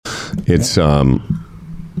It's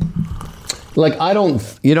like I don't,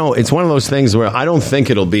 it's one of those things where I don't think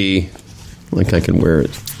it'll be like I can wear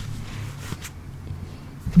it.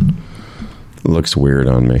 It looks weird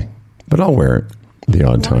on me, but I'll wear it the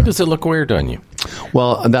odd time. Why does it look weird on you?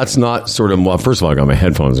 Well, that's not sort of, well, first of all, I got my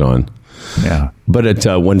headphones on. Yeah. But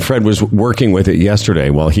when Fred was working with it yesterday,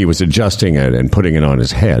 while he was adjusting it and putting it on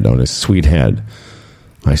his head, on his sweet head,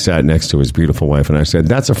 I sat next to his beautiful wife and I said,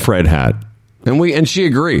 "That's a Fred hat." And she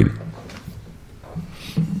agreed.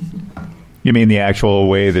 You mean the actual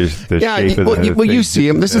way the shape of the well, you see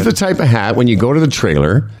him. This is the type of hat when you go to the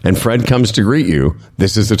trailer and Fred comes to greet you.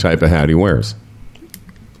 This is the type of hat he wears.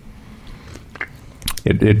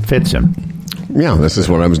 It fits him. Yeah, this is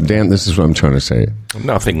what I'm trying to say.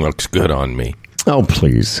 Nothing looks good on me. Oh,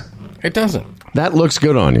 please. It doesn't. That looks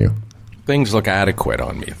good on you. Things look adequate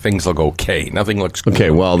on me. Things look okay. Nothing looks good. Okay,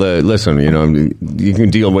 well, listen, you can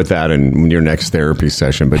deal with that in your next therapy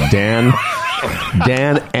session. But Dan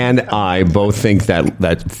and I both think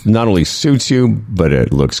that not only suits you, but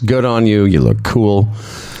it looks good on you. You look cool.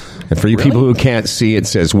 And for you people who can't see, it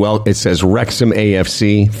says Wrexham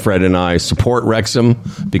AFC. Fred and I support Wrexham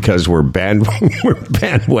because we're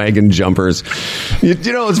bandwagon jumpers. You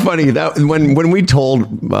know, it's funny that when we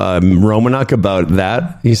told Romanek about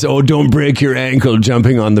that, he said, "Oh, don't break your ankle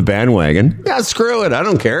jumping on the bandwagon." Yeah, screw it. I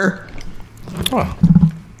don't care. Well,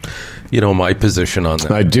 you know my position on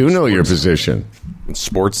that. I do know your position. In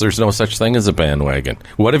sports, there's no such thing as a bandwagon.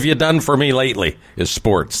 What have you done for me lately is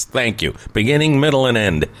sports. Thank you. Beginning, middle, and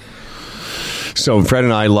end. So Fred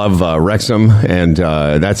and I love Wrexham, and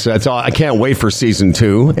that's all. I can't wait for season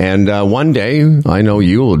 2. And one day, I know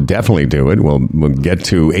you will definitely do it. We'll get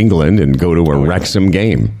to England and go to a Wrexham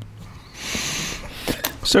game.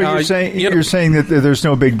 So you're saying that there's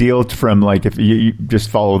no big deal from like if you just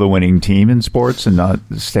follow the winning team in sports and not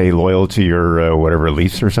stay loyal to your whatever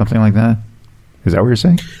Leafs or something like that? Is that what you're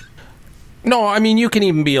saying? No, I mean, you can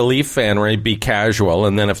even be a Leaf fan, right? Be casual,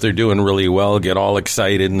 and then if they're doing really well, get all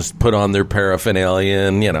excited and put on their paraphernalia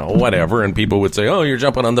and, whatever. And people would say, "Oh, you're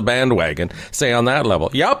jumping on the bandwagon." Say on that level.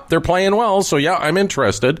 Yep, they're playing well, so yeah, I'm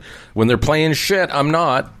interested. When they're playing shit, I'm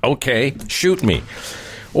not. Okay, shoot me.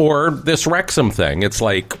 Or this Wrexham thing. It's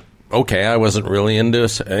like, okay, I wasn't really into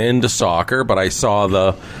soccer, but I saw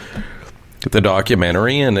the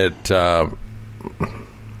documentary, and it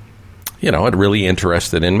really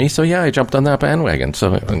interested in me. So, yeah, I jumped on that bandwagon.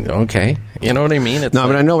 So, okay. You know what I mean?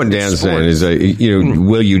 But I know what Dan's saying is,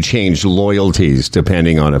 will you change loyalties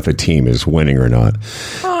depending on if a team is winning or not?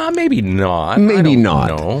 Maybe not. Maybe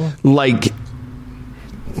not. Know. Like,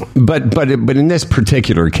 but in this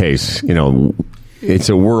particular case, it's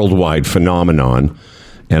a worldwide phenomenon.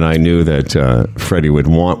 And I knew that Freddie would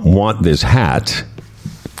want this hat.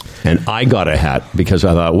 And I got a hat because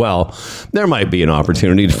I thought, well, there might be an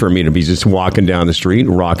opportunity for me to be just walking down the street,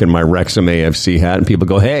 rocking my Wrexham AFC hat, and people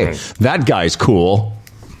go, "Hey, that guy's cool."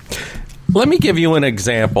 Let me give you an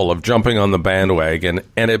example of jumping on the bandwagon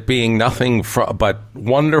and it being nothing but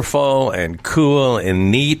wonderful and cool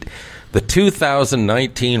and neat. The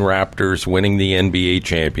 2019 Raptors winning the NBA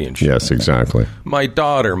championship. Yes, exactly. My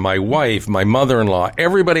daughter, my wife, my mother-in-law,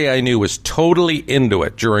 everybody I knew was totally into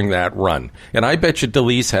it during that run. And I bet you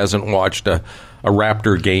Delise hasn't watched a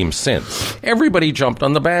Raptor game since. Everybody jumped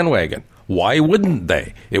on the bandwagon. Why wouldn't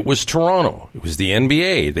they? It was Toronto. It was the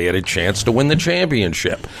NBA. They had a chance to win the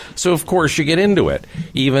championship. So, of course, you get into it,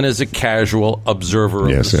 even as a casual observer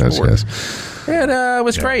of the sport. Yes. It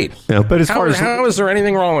was great. Yeah, but how is there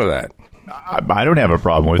anything wrong with that? I don't have a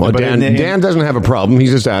problem with it. But Dan doesn't have a problem.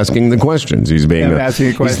 He's just asking the questions. He's being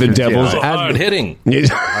asking questions. He's the devil's hard hitting.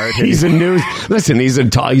 He's a news. Listen, he's a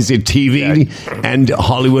TV and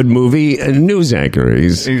Hollywood movie and news anchor.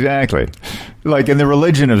 Exactly like in the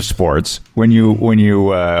religion of sports. When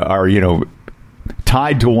you are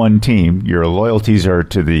tied to one team, your loyalties are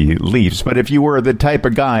to the Leafs. But if you were the type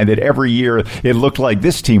of guy that every year it looked like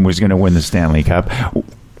this team was going to win the Stanley Cup.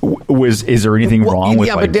 Is there anything wrong with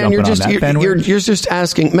but Dan, you're just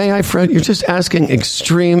asking. May I, Fred? You're just asking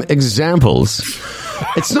extreme examples.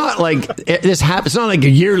 It's not like this happens. It's not like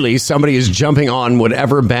yearly somebody is jumping on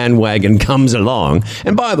whatever bandwagon comes along.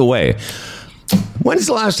 And by the way, when's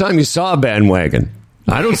the last time you saw a bandwagon?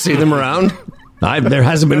 I don't see them around. There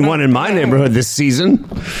hasn't been one in my neighborhood this season.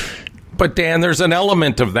 But Dan, there's an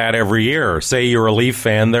element of that every year. Say you're a Leaf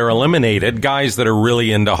fan, they're eliminated. Guys that are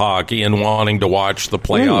really into hockey and wanting to watch the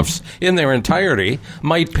playoffs in their entirety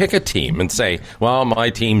might pick a team and say, well,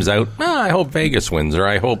 my team's out. I hope Vegas wins, or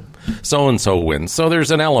I hope so-and-so wins. So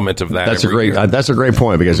there's an element of that. That's a great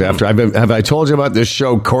point, because after have I told you about this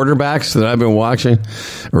show Quarterbacks that I've been watching,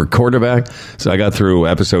 or Quarterback? So I got through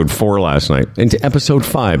episode 4 last night into episode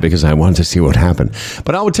 5 because I wanted to see what happened.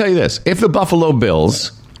 But I will tell you this: if the Buffalo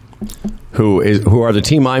Bills, who are the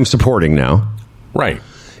team I'm supporting now, right,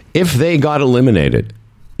 if they got eliminated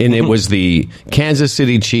and it was the Kansas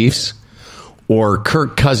City Chiefs or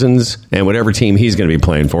Kirk Cousins and whatever team he's going to be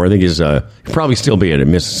playing for, I think he'll probably still be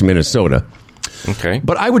in Minnesota. Okay.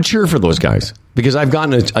 But I would cheer for those guys because I've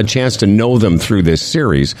gotten a chance to know them through this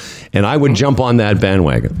series, and I would jump on that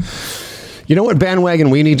bandwagon. You know what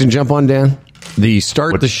bandwagon we need to jump on, Dan? The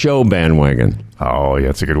Start the Show bandwagon. Oh, yeah,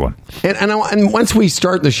 that's a good one. And once we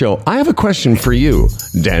start the show, I have a question for you,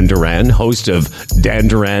 Dan Duran, host of Dan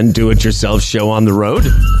Duran Do-It-Yourself Show on the Road.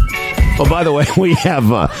 Oh, by the way, we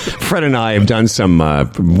have, Fred and I have done some,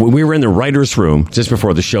 we were in the writer's room just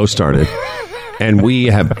before the show started, and we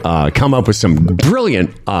have come up with some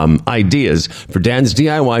brilliant ideas for Dan's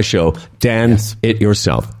DIY show, Dan It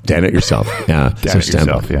Yourself. Dan It Yourself. Yeah. Dan It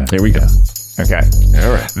Yourself, yeah. Here we go. Okay.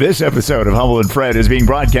 All right. This episode of Humble and Fred is being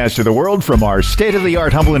broadcast to the world from our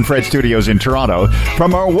state-of-the-art Humble and Fred studios in Toronto,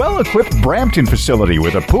 from our well-equipped Brampton facility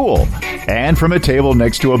with a pool, and from a table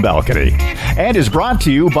next to a balcony. And is brought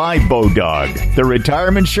to you by Bodog, the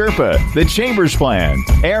Retirement Sherpa, the Chambers Plan,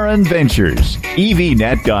 Aaron Ventures,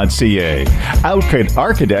 EVNet.ca,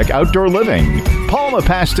 Architect Outdoor Living, Palma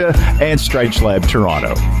Pasta, and Stretch Lab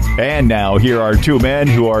Toronto. And now, here are two men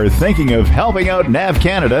who are thinking of helping out NAV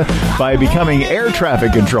Canada by becoming air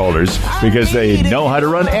traffic controllers because they know how to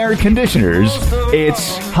run air conditioners.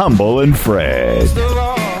 It's Humble and Fred.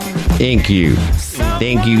 Thank you.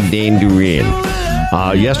 Thank you, Dan Duran.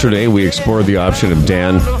 Yesterday, we explored the option of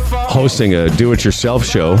Dan hosting a do-it-yourself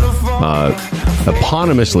show,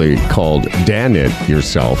 eponymously called Dan It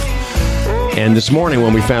Yourself. And this morning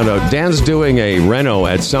when we found out Dan's doing a reno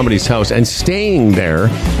at somebody's house and staying there,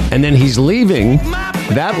 and then he's leaving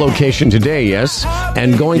that location today, yes,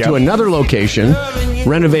 and going to another location,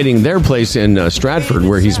 renovating their place in Stratford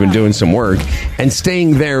where he's been doing some work, and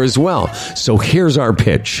staying there as well. So here's our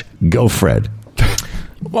pitch. Go, Fred.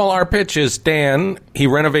 Well, our pitch is, Dan, he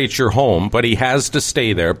renovates your home, but he has to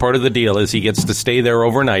stay there. Part of the deal is he gets to stay there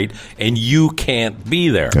overnight, and you can't be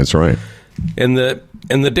there. That's right.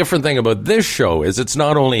 And the different thing about this show is it's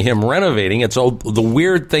not only him renovating, it's all the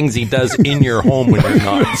weird things he does in your home when you're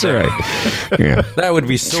not. That's right. Yeah. That would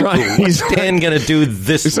be so cool. What's Dan going to do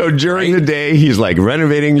this So week, during right? the day, he's like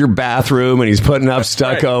renovating your bathroom and he's putting up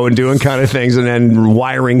stucco and doing kind of things and then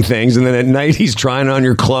wiring things. And then at night, he's trying on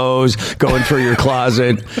your clothes, going through your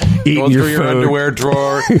closet, eating Going your through food. your underwear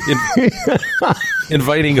drawer,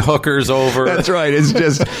 inviting hookers over. That's right. It's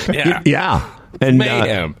just, yeah. And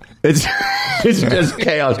mayhem. It's just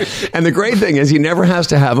chaos. And the great thing is he never has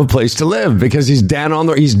to have a place to live because he's danning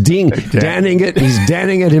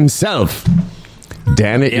it himself.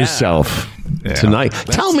 Dan it yourself tonight.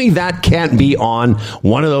 That's, tell me that can't be on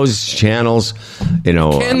one of those channels, you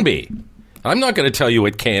know. Can be. I'm not going to tell you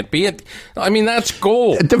it can't be. I mean, that's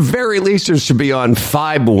gold. At the very least, it should be on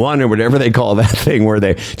 5-1 or whatever they call that thing where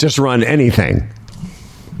they just run anything.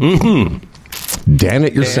 Mm-hmm. Dan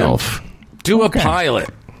it yourself. Do a pilot.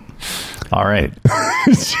 All right. I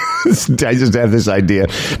just have this idea.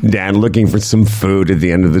 Dan looking for some food at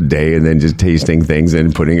the end of the day and then just tasting things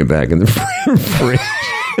and putting it back in the fridge.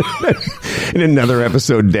 In another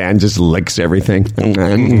episode, Dan just licks everything.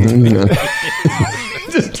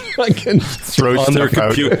 Just fucking Throw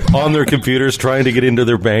on their computers trying to get into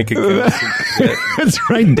their bank account. That's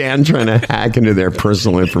right. Dan trying to hack into their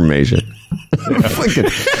personal information.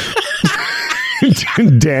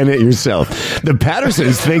 Dan it yourself. The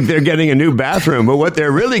Pattersons think they're getting a new bathroom, but what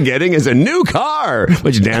they're really getting is a new car,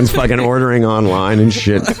 which Dan's fucking ordering online and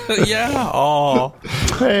shit. Yeah. Oh.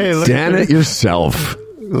 Hey, look Dan it yourself.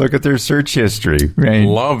 Look at their search history. Right.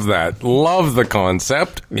 Love that. Love the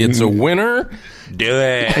concept. It's a winner. Do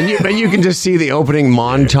it. And you can just see the opening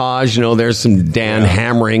montage. You know, there's some Dan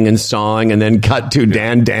hammering and sawing, and then cut to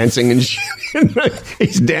Dan dancing and shit.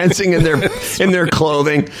 He's dancing in their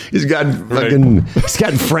clothing. He's got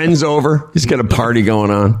friends over. He's got a party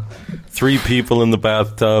going on. 3 people in the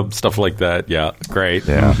bathtub, stuff like that. Yeah, great.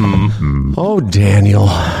 Yeah. Mm-hmm. Oh, Daniel,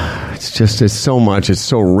 it's so much. It's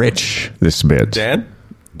so rich. This bit. Dan,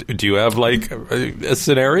 do you have like a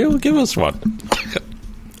scenario? Give us one.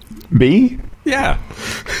 B? Yeah.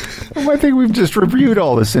 I think we've just reviewed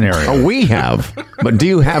all the scenarios. Oh, we have. But do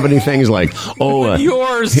you have any things like,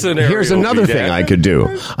 your scenario? Here's another thing I could do.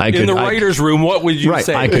 In the writer's room, what would you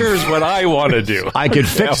say? Here's what I want to do. I could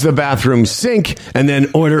fix the bathroom sink and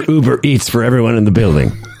then order Uber Eats for everyone in the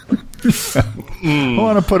building. I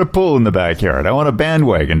want to put a pool in the backyard. I want a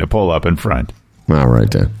bandwagon to pull up in front. All right,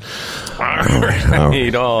 Dan. All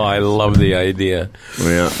right. Oh, I love the idea.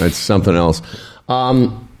 Yeah, it's something else.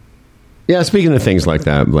 Yeah, speaking of things like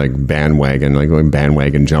that, like bandwagon, like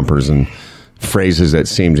bandwagon jumpers and phrases that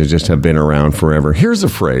seem to just have been around forever. Here's a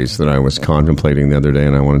phrase that I was contemplating the other day,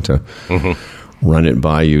 and I wanted to run it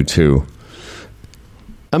by you, too.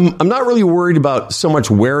 I'm not really worried about so much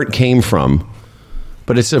where it came from,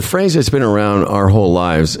 but it's a phrase that's been around our whole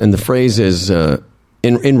lives, and the phrase is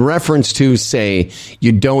in reference to, say,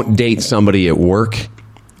 you don't date somebody at work.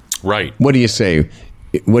 Right. What do you say?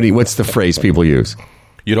 What's the phrase people use?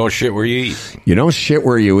 You don't shit where you eat. You don't shit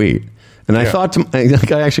where you eat. And I thought,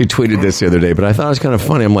 I actually tweeted this the other day, but I thought it was kind of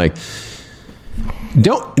funny. I'm like,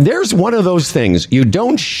 there's one of those things. You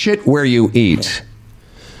don't shit where you eat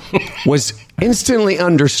was instantly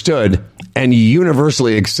understood and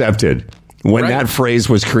universally accepted when that phrase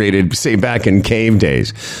was created, say, back in cave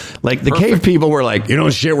days. Like, the cave people were like, you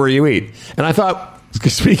don't shit where you eat. And I thought,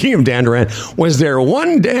 speaking of Dan Duran, was there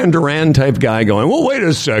one Dan Duran type guy going, well, wait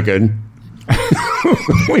a second.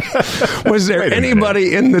 Was there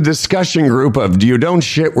anybody in the discussion group of you don't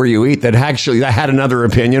shit where you eat that had another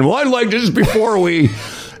opinion? Well, I'd like just before we...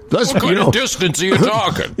 What kind of distance are you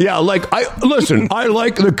talking? Yeah, like, I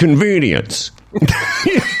like the convenience.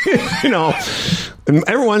 And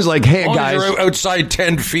everyone's like, hey, guys. You're outside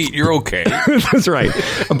 10 feet, you're okay. That's right.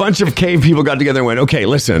 A bunch of cave people got together and went, okay,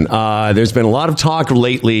 listen, there's been a lot of talk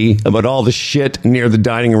lately about all the shit near the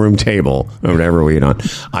dining room table, or whatever we eat on.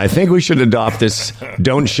 I think we should adopt this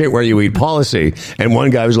don't shit where you eat policy. And one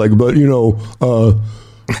guy was like, but,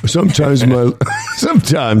 sometimes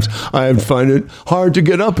I find it hard to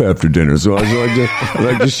get up after dinner, so I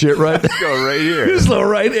like to shit right. Go right here. Just go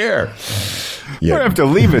right here. Yeah. We don't have to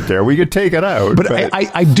leave it there. We could take it out. But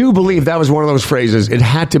I do believe that was one of those phrases. It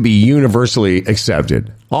had to be universally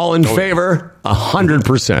accepted. All in favor,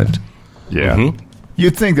 100%. Yeah. Mm-hmm.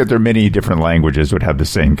 You'd think that there are many different languages would have the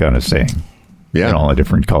same kind of saying. Yeah. In all the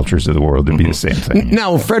different cultures of the world, it'd be the same thing.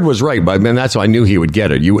 Now, Fred was right, but that's why I knew he would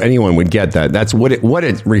get it. Anyone would get that. That's what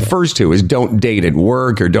it refers to is don't date at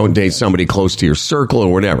work or don't date somebody close to your circle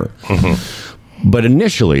or whatever. Mm-hmm. But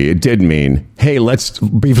initially, it did mean, hey, let's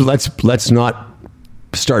not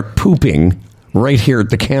start pooping right here at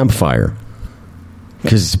the campfire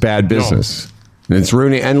because it's bad business. No. It's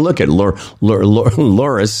ruining. And look at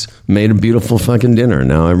Loris made a beautiful fucking dinner.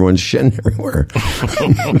 Now everyone's shitting everywhere.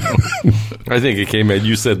 I think it came at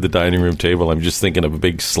you said the dining room table. I'm just thinking of a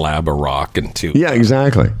big slab of rock and two. Yeah,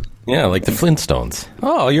 exactly. Yeah, like the Flintstones.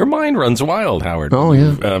 Oh, your mind runs wild, Howard. Oh,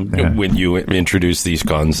 yeah. When you introduce these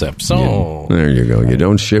concepts. Oh. Yeah. There you go. You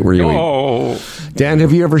don't shit where you eat. Dan,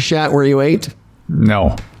 have you ever shat where you ate?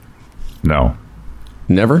 No.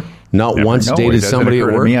 Never? Not once dated somebody at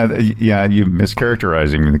work? Yeah, you're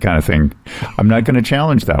mischaracterizing the kind of thing. I'm not going to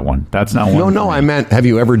challenge that one. That's not one. No, I meant, have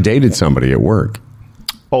you ever dated somebody at work?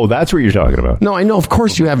 Oh, that's what you're talking about. No, I know. Of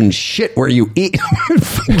course, you haven't shit where you eat.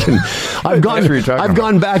 I've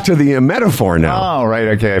gone back to the metaphor now. Oh, right.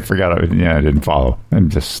 Okay, I forgot. Yeah, I didn't follow. I'm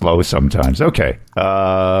just slow sometimes. Okay.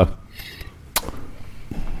 Yeah.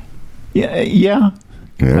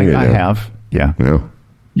 I have. Yeah.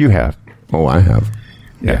 You have. Oh, I have.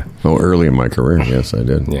 Yeah. Oh, early in my career, yes, I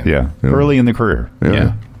did. Yeah. Early in the career.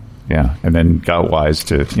 Yeah. And then got wise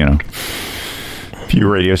to, a few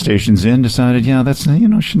radio stations in, decided, that's,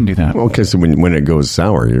 shouldn't do that. Well, because when it goes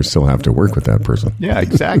sour, you still have to work with that person. Yeah,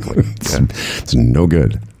 exactly. It's no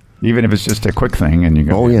good. Even if it's just a quick thing and you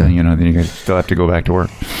go, then you still have to go back to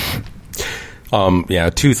work.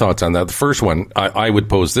 Two thoughts on that. The first one, I would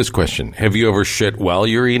pose this question. Have you ever shit while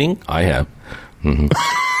you're eating? I have. Mm-hmm.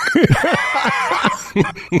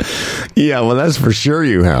 Yeah, well, that's for sure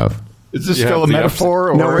you have. Is this still a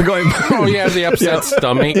metaphor? No, we're going... the upset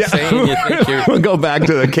stomach saying you think you're... We'll go back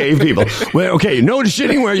to the cave people. Well, okay, no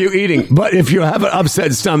shitting where you're eating, but if you have an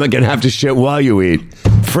upset stomach and have to shit while you eat,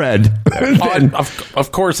 Fred...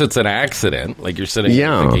 Of course, it's an accident. Like, you're sitting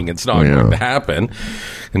there thinking it's not going to happen,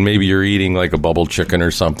 and maybe you're eating like a bubble chicken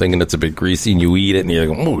or something, and it's a bit greasy, and you eat it, and you're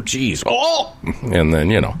like, oh, geez, and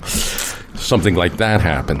then, something like that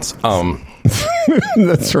happens.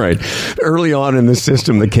 That's right. Early on in the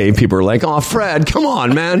system, the cave people are like, oh, Fred, come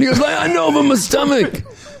on, man. He was like, I know, but my stomach.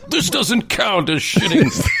 This doesn't count as shitting.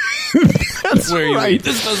 where you right. eat.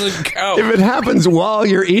 This doesn't count. If it happens while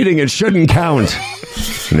you're eating, it shouldn't count.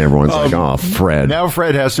 And everyone's like, oh, Fred. Now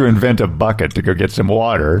Fred has to invent a bucket to go get some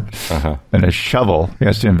water and a shovel. He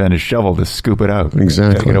has to invent a shovel to scoop it out.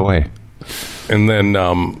 Exactly. Get away. And then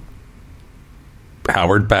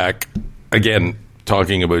Howard back again,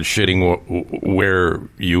 talking about shitting where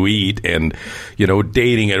you eat and,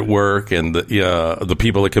 dating at work and the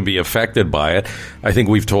people that can be affected by it. I think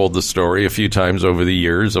we've told the story a few times over the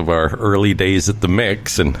years of our early days at the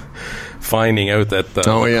Mix and finding out that the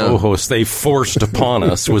co-host they forced upon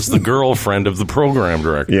us was the girlfriend of the program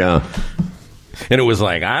director. Yeah. And it was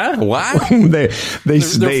like, what? They're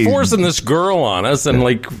forcing this girl on us, and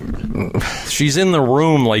like she's in the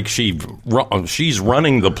room like she's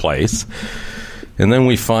running the place. And then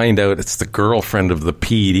we find out it's the girlfriend of the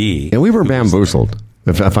PD. And we were bamboozled,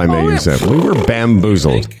 if I may use that. We were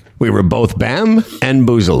bamboozled. We were both bam and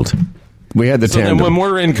boozled. We had the tandem. Then when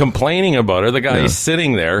we're in complaining about her, the guy is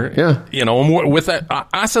sitting there, with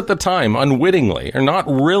us at the time, unwittingly, or not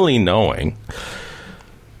really knowing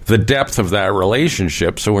the depth of that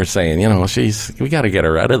relationship. So we're saying, we got to get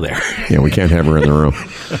her out of there. Yeah, we can't have her in the room.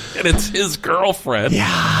 And it's his girlfriend.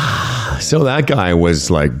 Yeah. So that guy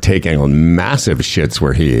was like taking on massive shits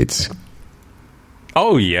where he eats.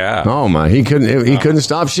 Oh yeah. Oh my, he couldn't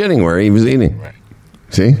stop shitting where he was eating. Right.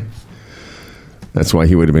 See? That's why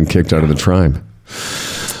he would have been kicked out of the tribe.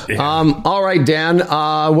 Yeah. All right, Dan.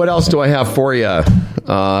 What else do I have for you?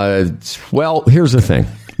 Well, here's the thing.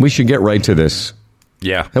 We should get right to this.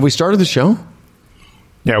 Yeah. Have we started the show?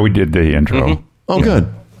 Yeah, we did the intro. Mm-hmm. Oh,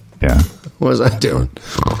 good. Yeah. What was I doing?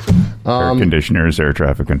 Air conditioners, air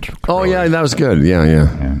traffic control. Oh, yeah, that was good. Yeah.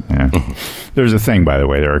 There's a thing, by the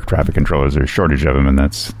way. There are traffic controllers. There's a shortage of them, and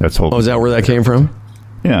that's whole. Oh, is that where that came from?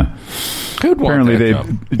 Yeah. Apparently,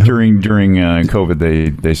 during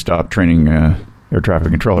COVID, they stopped training air traffic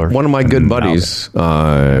controller. One of my good buddies,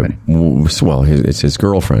 it's his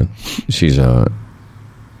girlfriend. She's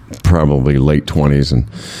probably late 20s, and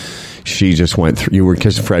she just went through.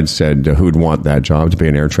 Because Fred said, who'd want that job to be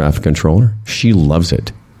an air traffic controller? She loves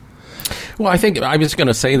it. Well, I think I was going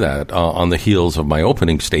to say that on the heels of my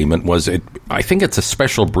opening statement. I think it's a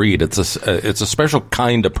special breed. It's a special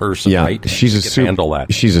kind of person. Yeah, right? She's handle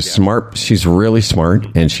that. She's smart. She's really smart,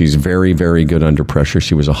 and she's very, very good under pressure.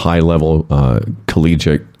 She was a high level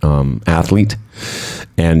collegiate athlete,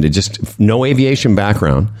 and just no aviation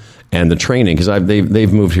background. And the training, because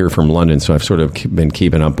they've moved here from London, so I've sort of been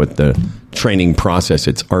keeping up with the training process.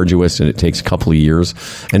 It's arduous and it takes a couple of years.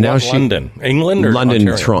 And now London, England, or London,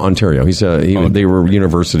 Ontario? Ontario. They were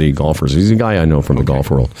university golfers. He's a guy I know from the golf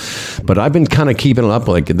world. But I've been kind of keeping up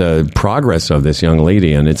like the progress of this young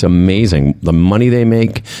lady, and it's amazing the money they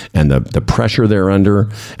make and the pressure they're under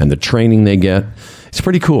and the training they get. It's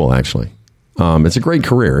pretty cool, actually. It's a great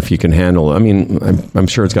career if you can handle. I mean, I'm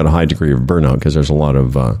sure it's got a high degree of burnout because there's a lot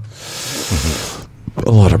of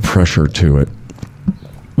pressure to it.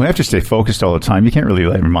 We have to stay focused all the time. You can't really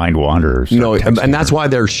let your mind wander. No, and that's why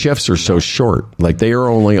their shifts are so short. Like they are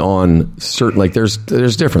only on certain. Like there's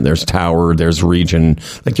different. There's tower. There's region.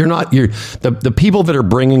 Like the people that are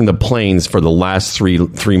bringing the planes for the last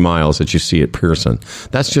three miles that you see at Pearson.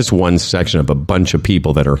 That's just one section of a bunch of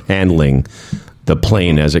people that are handling the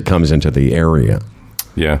plane as it comes into the area.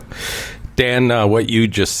 Yeah. Dan, what you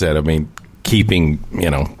just said, I mean, keeping,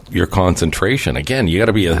 your concentration. Again, you got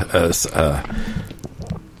to be a certain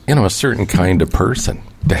kind of person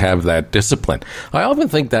to have that discipline. I often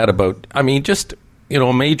think that about,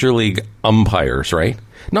 major league umpires, right?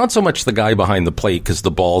 Not so much the guy behind the plate because the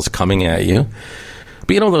ball's coming at you.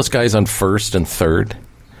 But those guys on first and third,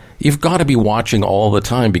 you've got to be watching all the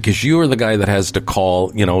time because you're the guy that has to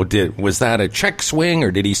call, was that a check swing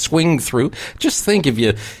or did he swing through? Just think if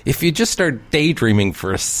you just start daydreaming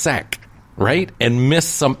for a sec, right, and miss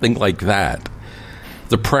something like that,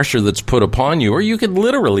 the pressure that's put upon you, or you could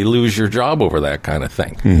literally lose your job over that kind of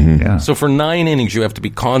thing. Mm-hmm. Yeah. So for 9 innings, you have to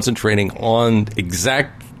be concentrating on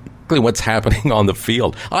exactly what's happening on the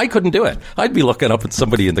field. I couldn't do it. I'd be looking up at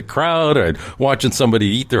somebody in the crowd or watching somebody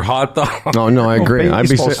eat their hot dog. Oh, no, I agree. I'd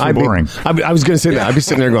be boring. I was going to say that. I'd be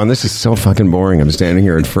sitting there going, this is so fucking boring. I'm standing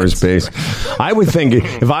here at first base. I would think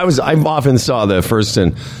I often saw the first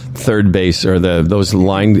and third base or those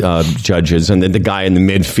line judges and the guy in the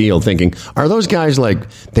midfield thinking, are those guys like,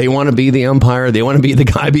 they want to be the umpire? They want to be the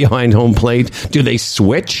guy behind home plate? Do they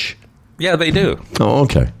switch? Yeah, they do. Oh,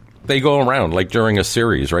 okay. they go around like during a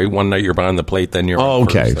series, right? One night you're behind the plate, then you're Oh,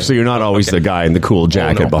 okay. So you're not always the guy in the cool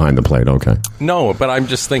jacket behind the plate. Okay. No, but I'm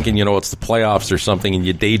just thinking, it's the playoffs or something, and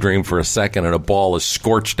you daydream for a second, and a ball is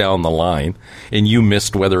scorched down the line, and you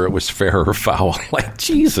missed whether it was fair or foul. Like,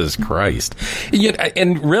 Jesus Christ.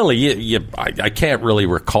 And really, I can't really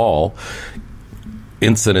recall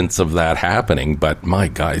incidents of that happening, but my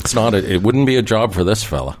God, it wouldn't be a job for this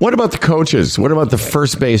fella. What about the coaches? What about the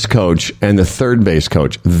first base coach and the third base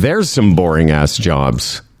coach? There's some boring ass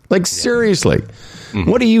jobs. Like, seriously,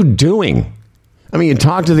 what are you doing? I mean, you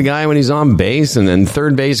talk to the guy when he's on base, and then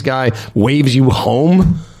third base guy waves you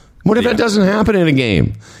home. What if that doesn't happen in a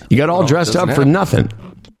game? You got all dressed up for nothing.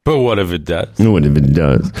 But what if it does? What if it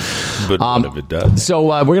does? But what if it does? So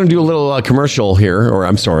we're going to do a little commercial here, or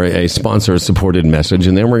I'm sorry, a sponsor-supported message,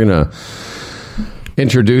 and then we're going to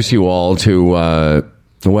introduce you all to,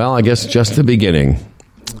 I guess just the beginning.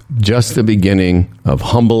 Just the beginning of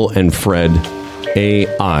Humble and Fred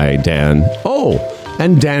AI, Dan. Oh,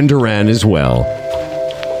 and Dan Duran as well.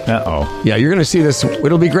 Uh-oh. Yeah, you're going to see this.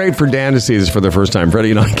 It'll be great for Dan to see this for the first time. Freddie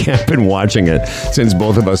and I have been watching it since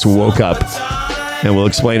both of us woke up. And we'll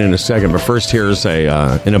explain in a second. But first, here's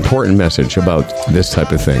an important message about this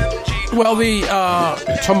type of thing. Well,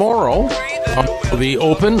 tomorrow,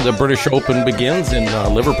 the British Open begins in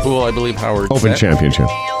Liverpool, I believe, Howard Open said. Championship.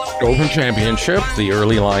 Open Championship. The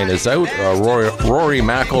early line is out. Rory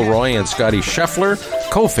McIlroy and Scotty Scheffler,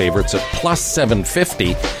 co-favorites at plus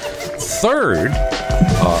 750. Third,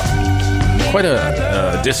 quite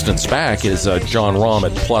a distance back, is John Rahm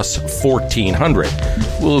at plus 1,400.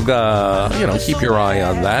 We'll, keep your eye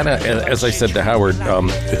on that. As I said to Howard,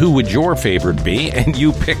 who would your favorite be? And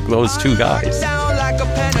you pick those two guys.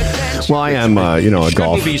 Well, I am, a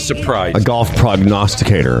golf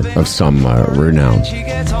prognosticator of some renown.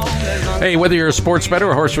 Hey, whether you're a sports bettor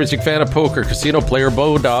or horse racing fan, a poker casino player,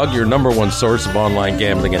 Bodog, your number one source of online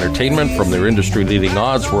gambling entertainment, from their industry-leading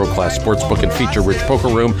odds, world-class sportsbook and feature-rich poker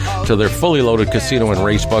room, to their fully loaded casino and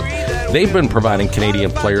racebook, they've been providing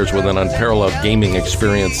Canadian players with an unparalleled gaming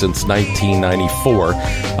experience since 1994.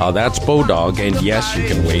 That's Bodog, and yes, you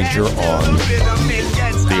can wager on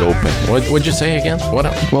the Open. What'd you say again? What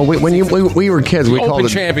else? Well, when we were kids, we called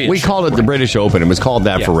it the British Open. It was called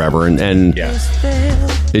that forever, and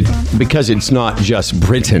because it's not just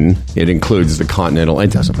Britain, it includes the continental.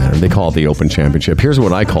 It doesn't matter. They call it the Open Championship. Here's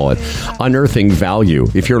what I call it: unearthing value.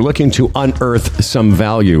 If you're looking to unearth some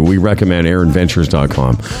value, we recommend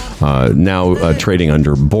AaronVentures.com. Now trading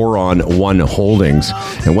under Boron One Holdings,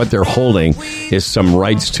 and what they're holding is some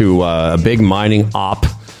rights to a big mining op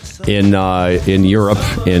in Europe,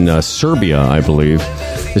 in Serbia, I believe.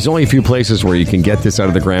 There's only a few places where you can get this out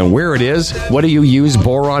of the ground. Where it is, what do you use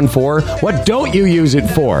boron for? What don't you use it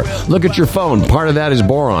for? Look at your phone. Part of that is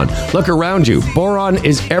boron. Look around you. Boron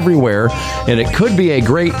is everywhere, and it could be a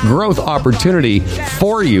great growth opportunity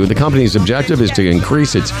for you. The company's objective is to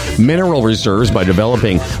increase its mineral reserves by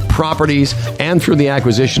developing properties and through the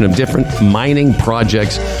acquisition of different mining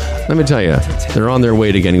projects. Let me tell you, they're on their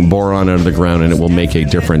way to getting boron out of the ground, and it will make a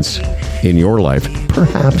difference in your life.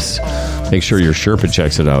 Perhaps. Make sure your Sherpa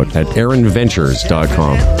checks it out at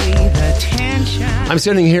AaronVentures.com. I'm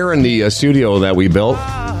sitting here in the studio that we built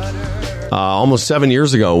almost 7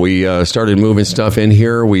 years ago. We started moving stuff in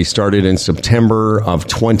here. We started in September of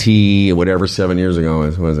 7 years ago.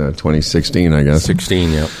 What was that? 2016, I guess.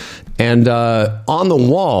 16, yeah. And on the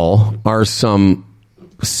wall are some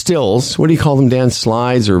stills. What do you call them, Dan?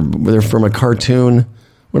 Slides, or they're from a cartoon?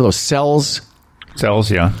 What are those, cells? Cells,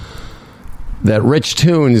 yeah. That Rich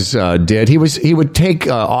Tunes did. He would take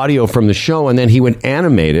audio from the show, and then he would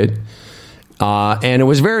animate it. And it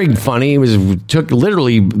was very funny. He took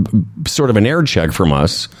literally sort of an air check from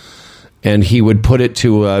us, and he would put it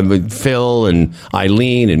to Phil and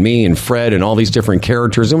Eileen and me and Fred and all these different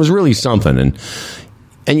characters. It was really something.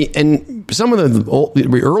 And some of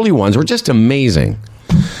the early ones were just amazing.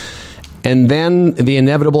 And then the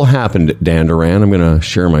inevitable happened, Dan Duran. I'm going to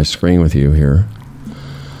share my screen with you here.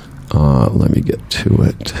 Let me get to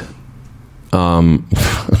it.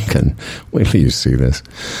 Wait till you see this.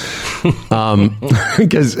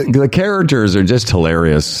 Because the characters are just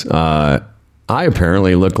hilarious. I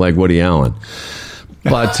apparently look like Woody Allen.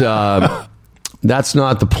 But that's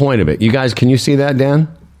not the point of it. You guys, can you see that, Dan?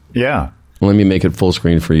 Yeah. Let me make it full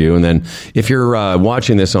screen for you. And then if you're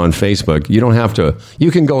watching this on Facebook, you don't have to. You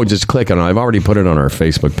can go just click on it. I've already put it on our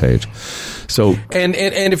Facebook page. So and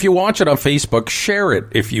if you watch it on Facebook, share it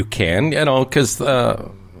if you can. Because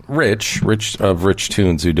Rich of Rich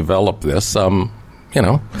Tunes, who developed this, you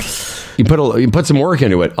put some work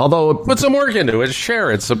into it. Although put some work into it, share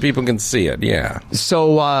it so people can see it. Yeah.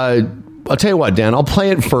 So I'll tell you what, Dan, I'll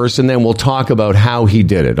play it first, and then we'll talk about how he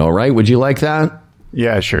did it, all right? Would you like that?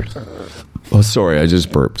 Yeah, sure. Oh, sorry, I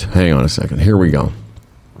just burped. Hang on a second. Here we go.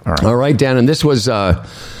 All right, Dan, and this was...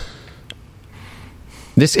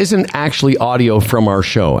 this isn't actually audio from our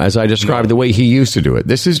show, as I described the way he used to do it.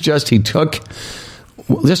 This is just, he took...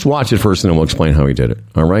 Just watch it first, and then we'll explain how he did it.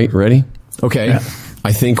 All right, ready? Okay, yeah.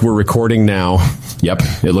 I think we're recording now. Yep,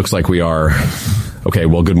 it looks like we are. Okay,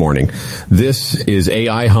 well, good morning. This is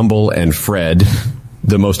AI Humble and Fred,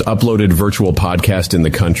 the most uploaded virtual podcast in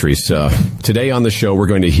the country. So today on the show, we're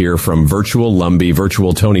going to hear from Virtual Lumbee,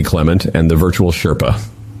 Virtual Tony Clement, and the Virtual Sherpa.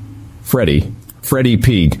 Freddie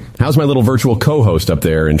P. How's my little virtual co-host up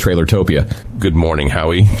there in Trailertopia? Good morning,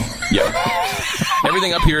 Howie. Yeah.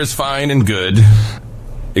 Everything up here is fine and good,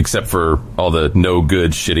 except for all the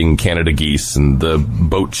no-good shitting Canada geese and the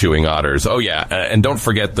boat-chewing otters. Oh, yeah, and don't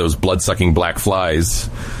forget those blood-sucking black flies.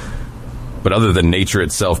 But other than nature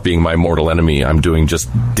itself being my mortal enemy, I'm doing just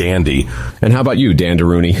dandy. And how about you, Dan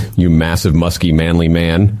DeRooney, you massive, musky, manly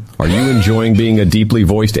man? Are you enjoying being a deeply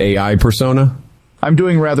voiced AI persona? I'm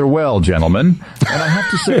doing rather well, gentlemen. And I have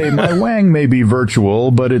to say, my wang may be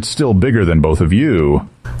virtual, but it's still bigger than both of you.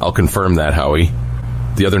 I'll confirm that, Howie.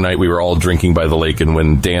 The other night we were all drinking by the lake, and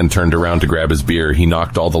when Dan turned around to grab his beer, he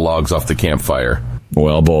knocked all the logs off the campfire.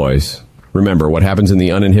 Well, boys, remember, what happens in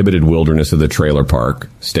the uninhibited wilderness of the trailer park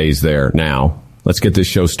stays there. Now, let's get this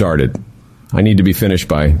show started. I need to be finished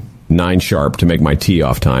by 9 sharp to make my tee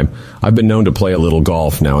off time. I've been known to play a little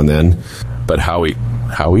golf now and then. But Howie,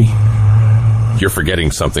 you're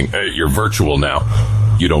forgetting something. You're virtual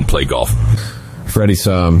now. You don't play golf. Freddie,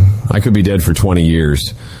 I could be dead for 20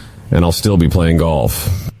 years, and I'll still be playing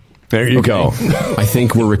golf. There you go. I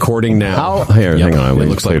think we're recording now. Hang on. It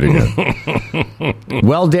looks like it again.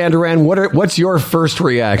 Well, Dan Duran, what's your first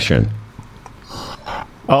reaction?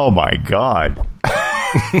 Oh, my God.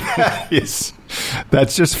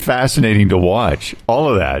 That's just fascinating to watch. All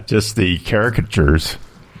of that, just the caricatures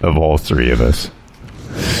of all three of us.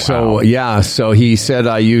 So, so he said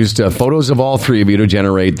I used photos of all three of you to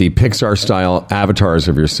generate the Pixar-style avatars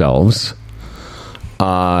of yourselves.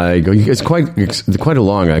 It's quite a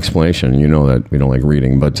long explanation. You know that we don't like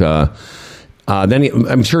reading. But then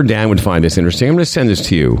I'm sure Dan would find this interesting. I'm going to send this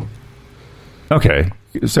to you. Okay.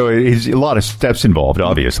 So there's a lot of steps involved,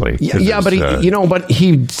 obviously. Yeah, but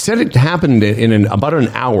he said it happened in about an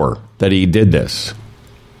hour that he did this.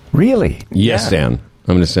 Really? Yes, yeah. Dan.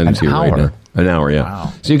 I'm going to send it to you right now. An hour, yeah.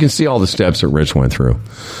 Wow. So you can see all the steps that Rich went through.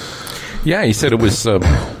 Yeah, he said it was,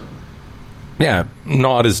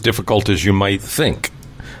 not as difficult as you might think.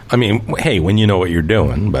 I mean, hey, when you know what you're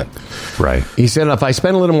doing, but... Right. He said if I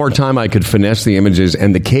spent a little more time, I could finesse the images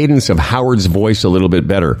and the cadence of Howard's voice a little bit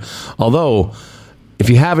better. Although, if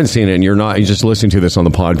you haven't seen it and you're just listening to this on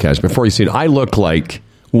the podcast, before you see it, I look like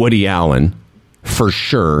Woody Allen. For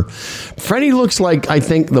sure. Freddie looks like, I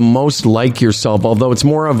think, the most like yourself, although it's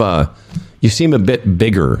more of a... You seem a bit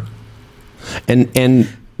bigger. And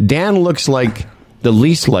Dan looks like the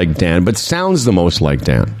least like Dan, but sounds the most like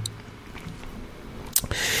Dan.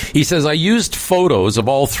 He says, I used photos of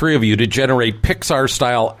all three of you to generate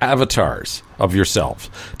Pixar-style avatars of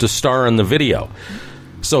yourself to star in the video.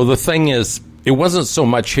 So the thing is, it wasn't so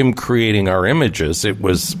much him creating our images, it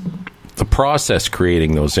was the process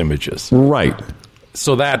creating those images. Right.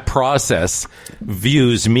 So that process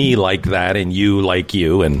views me like that and you like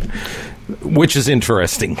you, and which is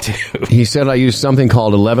interesting too. He said I used something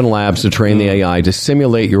called 11 Labs to train the AI to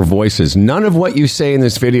simulate your voices. None of what you say in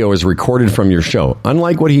this video is recorded from your show,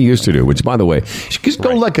 unlike what he used to do, which, by the way, just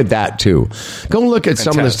go look at that too. Go look at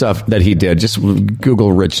some of the stuff that he did. Just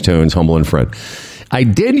Google Rich Tunes, Humble and Fred. I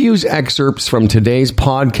did use excerpts from today's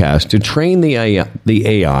podcast to train the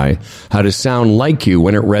AI how to sound like you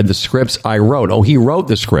when it read the scripts I wrote. Oh, he wrote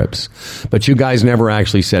the scripts, but you guys never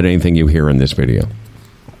actually said anything you hear in this video.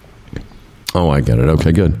 Oh, I get it.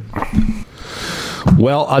 Okay, good.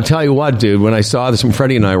 Well, I'll tell you what, dude. When I saw this, and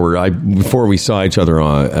Freddie and I before we saw each other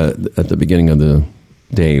at the beginning of the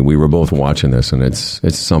day, we were both watching this, and it's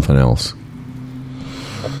something else.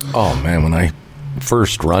 Oh man, when I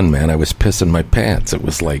first run, man, I was pissing my pants. It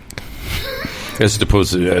was like, as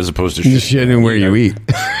opposed to shitting where you eat.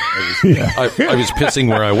 I was pissing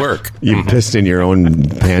where I work. You pissed in your own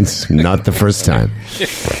pants, not the first time.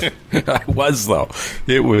 I was, though.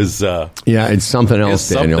 It was... it's something else,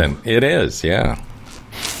 Daniel. It is, yeah.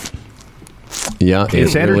 Yeah,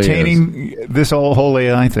 it's entertaining, really this whole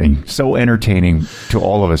AI thing. So entertaining to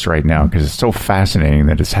all of us right now because it's so fascinating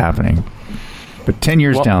that it's happening. But 10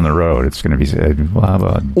 years down the road, it's going to be said, we'll have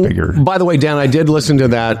a bigger... By the way, Dan, I did listen to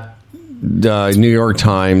that New York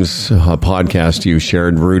Times podcast you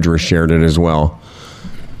shared. Rudra shared it as well.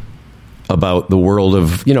 about the world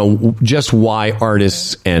of, just why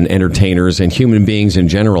artists and entertainers and human beings in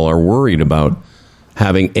general are worried about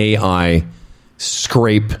having AI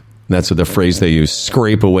scrape, that's what the phrase they use,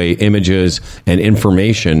 scrape away images and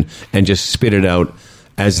information and just spit it out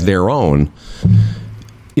as their own.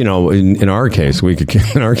 In our case, we could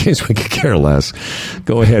care less.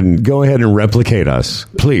 Go ahead and replicate us,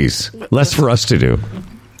 please. Less for us to do.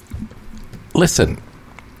 Listen,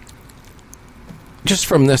 just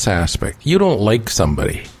from this aspect, you don't like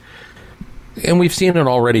somebody, and we've seen it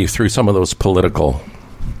already through some of those political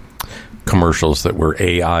commercials that were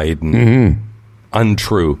AI'd and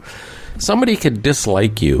untrue. Somebody could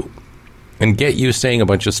dislike you and get you saying a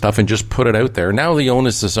bunch of stuff and just put it out there. Now the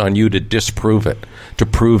onus is on you to disprove it, to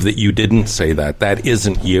prove that you didn't say that. That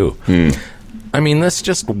isn't you. I mean, that's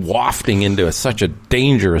just wafting into such a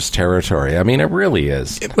dangerous territory. I mean, it really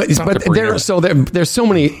is. But there's so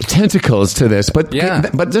many tentacles to this. But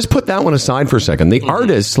but just put that one aside for a second. The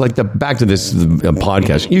artists, back to this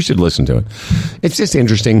podcast, you should listen to it. It's just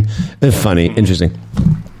interesting, funny, interesting.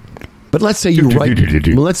 But let's say you write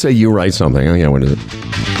something. Oh, yeah, what is it?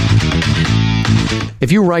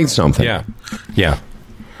 If you write something, yeah.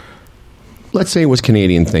 Let's say it was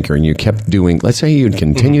Canadian Thinker, and you kept doing. Let's say you'd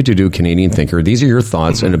continue to do Canadian Thinker. These are your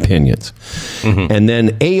thoughts and opinions, and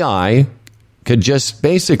then AI could just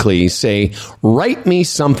basically say, "Write me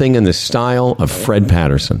something in the style of Fred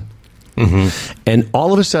Patterson." And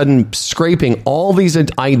all of a sudden, scraping all these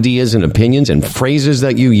ideas and opinions and phrases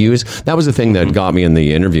that you use. That was the thing that got me in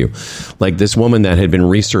the interview. Like this woman that had been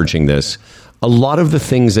researching this. A lot of the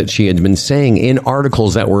things that she had been saying in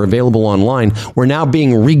articles that were available online were now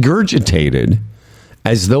being regurgitated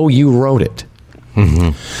as though you wrote it.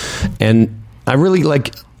 And I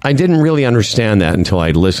didn't really understand that until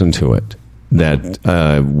I listened to it. That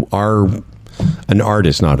an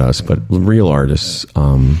artist, not us, but real artists,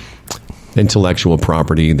 intellectual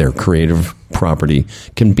property, their creative property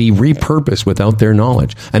can be repurposed without their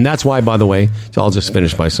knowledge. And that's why, by the way, I'll just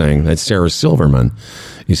finish by saying that Sarah Silverman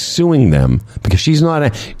is suing them because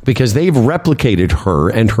because they've replicated her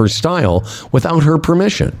and her style without her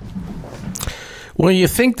permission. Well, you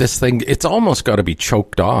think this thing, it's almost got to be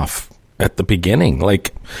choked off at the beginning.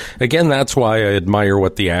 Again, that's why I admire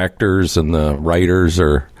what the actors and the writers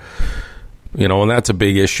are, and that's a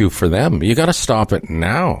big issue for them. You got to stop it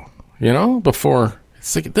now. Before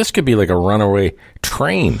this could be like a runaway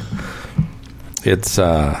train. It's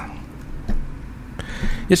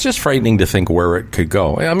just frightening to think where it could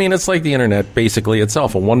go. I mean, it's like the internet basically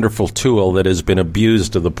itself, a wonderful tool that has been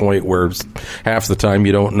abused to the point where half the time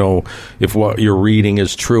you don't know if what you're reading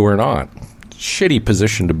is true or not. Shitty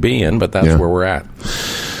position to be in, but that's where we're at.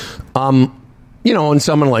 And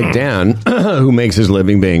someone like Dan, who makes his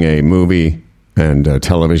living being a movie and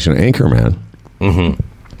television anchorman,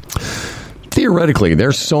 theoretically,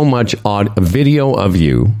 there's so much video of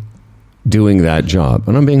you doing that job.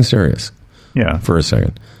 And I'm being serious. Yeah. For a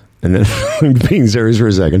second. And then being serious for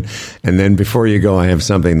a second. And then before you go, I have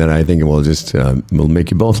something that I think will just will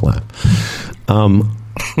make you both laugh. But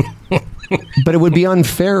it would be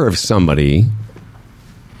unfair of somebody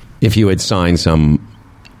if you had signed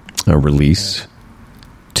a release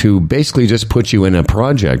to basically just put you in a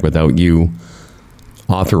project without you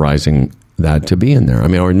authorizing that to be in there. I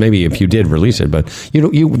mean, or maybe if you did release it, but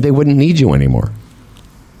they wouldn't need you anymore.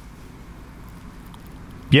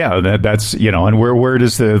 Yeah, that's and where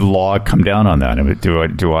does the law come down on that? I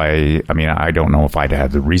mean, I don't know if I'd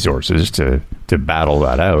have the resources to battle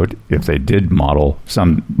that out if they did model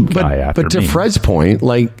some guy after me. But to Fred's point,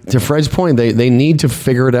 they need to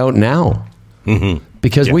figure it out now.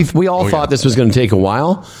 Because we all thought this was going to take a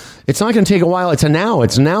while. It's not going to take a while. It's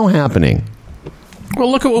now happening. Well,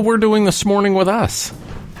 look at what we're doing this morning with us.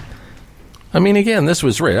 I mean, again, this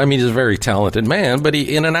was Rick. I mean, he's a very talented man, but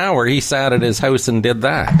in an hour he sat at his house and did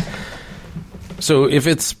that. So if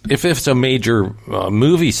it's a major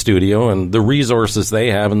movie studio and the resources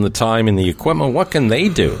they have and the time and the equipment, what can they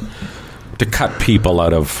do to cut people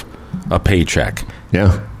out of a paycheck?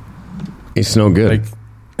 Yeah, it's no good.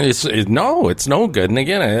 It's no good. And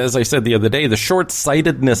again, as I said the other day, the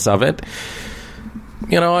short-sightedness of it.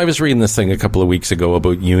 I was reading this thing a couple of weeks ago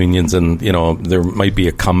about unions and, there might be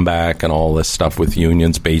a comeback and all this stuff with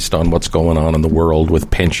unions based on what's going on in the world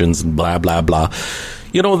with pensions and blah, blah, blah.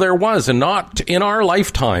 There was, and not in our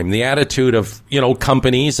lifetime, the attitude of,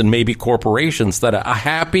 companies and maybe corporations that a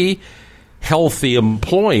happy, healthy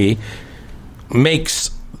employee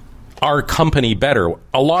makes our company better.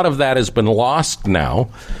 A lot of that has been lost now.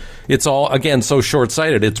 It's all, again, so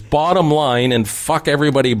short-sighted. It's bottom line and fuck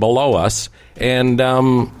everybody below us. And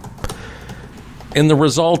And the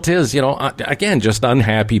result is, again, just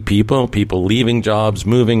unhappy people leaving jobs,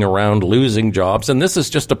 moving around, losing jobs. And this is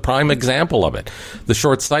just a prime example of it. The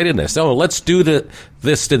short-sightedness. Oh, let's do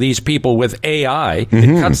this to these people with AI.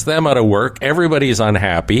 It cuts them out of work. Everybody's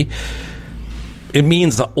unhappy. It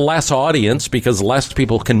means less audience because less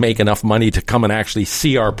people can make enough money to come and actually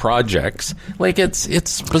see our projects. Like,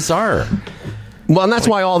 it's bizarre. Well, and that's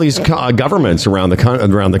why all these governments around the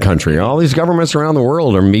country, all these governments around the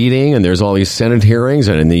world are meeting, and there's all these Senate hearings,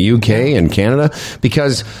 and in the UK and Canada,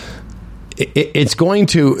 because it's going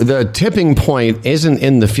to, the tipping point isn't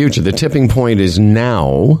in the future. The tipping point is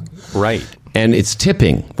now. Right. And it's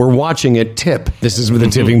tipping. We're watching it tip. This is what the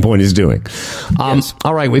tipping point is doing. Yes.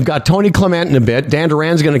 All right, we've got Tony Clement in a bit. Dan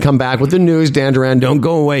Duran's going to come back with the news. Dan Duran, don't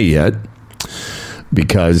go away yet,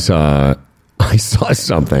 because I saw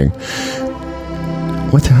something.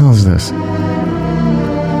 What the hell is this?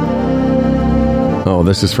 Oh,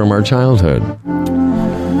 this is from our childhood.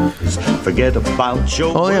 Forget about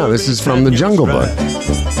your Oh, yeah, this is from the Jungle Book.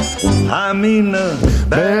 I mean,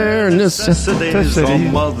 Bare necessities. Do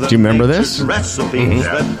you remember this?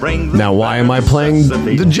 Now, why am I playing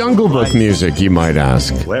the Jungle Book music, you might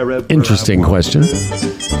ask? Interesting question.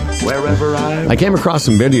 I came across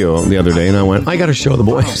some video the other day, and I went, I got to show the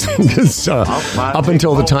boys. Because up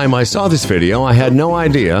until the time I saw this video, I had no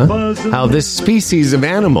idea how this species of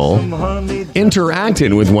animal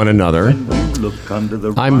interacted with one another.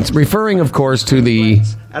 I'm referring, of course, to the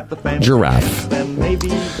giraffe.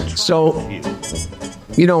 So,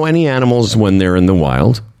 any animals when they're in the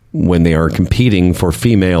wild, when they are competing for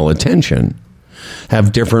female attention,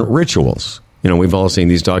 have different rituals. We've all seen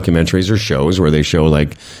these documentaries or shows where they show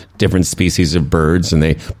like different species of birds, and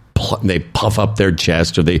they puff up their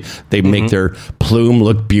chest, or they make their plume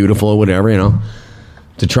look beautiful or whatever,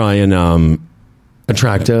 to try and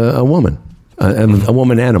attract a woman, a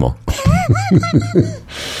woman animal,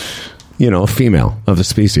 a female of the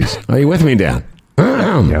species. Are you with me, Dan?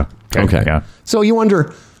 Yeah. Okay. Yeah. So you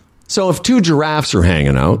wonder, if two giraffes are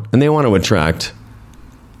hanging out and they want to attract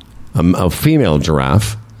a female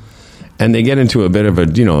giraffe, and they get into a bit of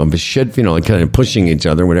a shit, like kind of pushing each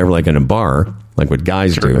other, whatever, like in a bar, like what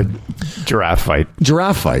guys do. Giraffe fight.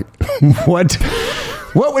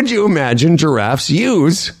 What would you imagine giraffes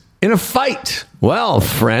use in a fight? Well,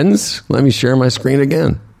 friends, let me share my screen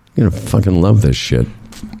again. You're going to fucking love this shit.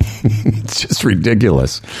 It's just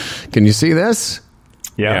ridiculous. Can you see this?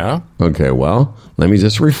 Yeah. Okay, well, let me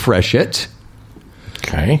just refresh it.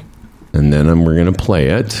 Okay. And then we're going to play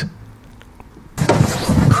it.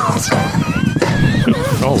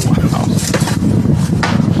 Oh,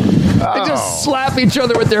 wow. They just slap each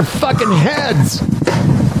other with their fucking heads.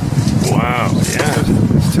 Wow, yeah.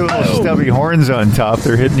 There's two little stubby horns on top.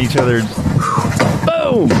 They're hitting each other.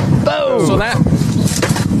 Boom! Boom!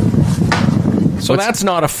 So that's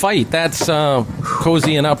not a fight. That's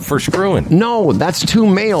cozying up for screwing. No, that's two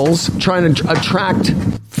males trying to attract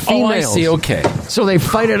females. Oh, I see. Okay. So they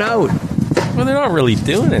fight it out. Well, they're not really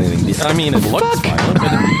doing anything. I mean, it looks violent,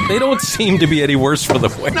 but they don't seem to be any worse for the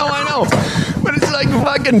wearer. No, I know. But it's like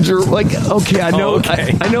fucking... okay, I know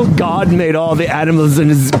okay. I know God made all the animals in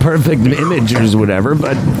his perfect image or whatever,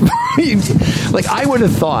 but... I would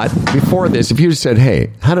have thought, before this, if you said,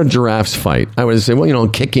 hey, how do giraffes fight? I would have said, well,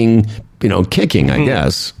 kicking, I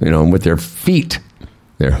guess, with their feet,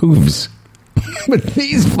 their hooves. But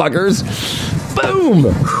these fuckers, boom!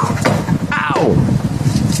 Ow!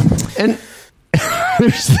 And...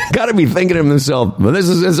 They've got to be thinking to themselves, well, this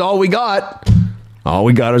is all we got. All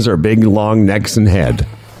we got is our big, long necks and head.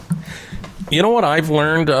 You know what I've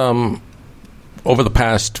learned over the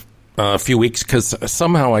past few weeks? Because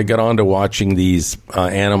somehow I got onto watching these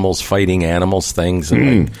animals fighting animals things,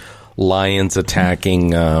 and like lions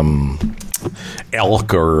attacking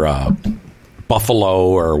elk or buffalo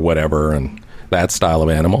or whatever, and that style of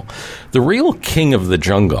animal. The real king of the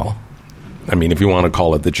jungle, I mean, if you want to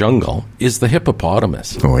call it the jungle, is the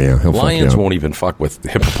hippopotamus. Oh, yeah. Lions won't even fuck with the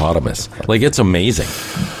hippopotamus. It's amazing.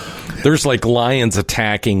 There's lions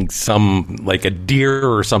attacking a deer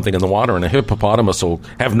or something in the water, and a hippopotamus will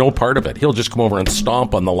have no part of it. He'll just come over and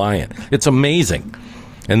stomp on the lion. It's amazing.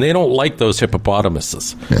 And they don't like those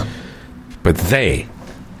hippopotamuses. Yeah. But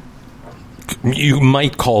you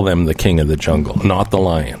might call them the king of the jungle, not the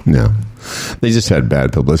lion. Yeah. They just had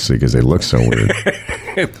bad publicity because they look so weird.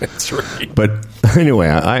 That's right. But anyway,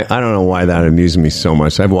 I don't know why that amused me so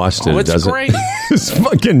much. I've watched it. It's great. It's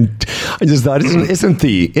fucking... I just thought,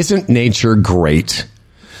 isn't nature great?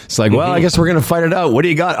 It's like, well, I guess we're going to fight it out. What do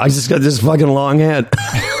you got? I just got this fucking long head.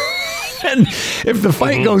 And if the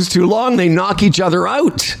fight goes too long, they knock each other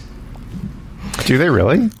out. Do they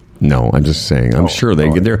really? No, I'm just saying. I'm sure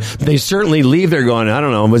they certainly leave there going, I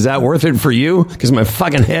don't know, was that worth it for you? Because my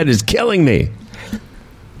fucking head is killing me.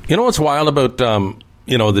 You know what's wild about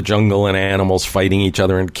the jungle and animals fighting each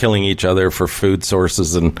other and killing each other for food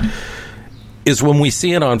sources, and is when we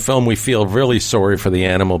see it on film, we feel really sorry for the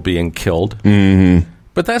animal being killed. Mm-hmm.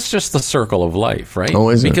 But that's just the circle of life, right? Oh,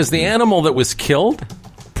 is it? Because the animal that was killed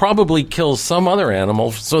probably kills some other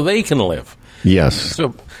animal so they can live. Yes.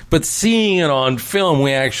 So, but seeing it on film,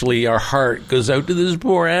 our heart goes out to this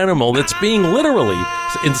poor animal that's being literally,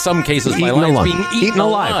 in some cases, being eaten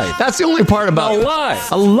alive. That's the only part about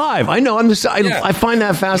alive. I know. I find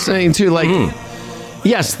that fascinating too. Like,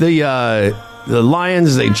 yes, the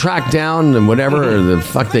lions they track down and whatever, or the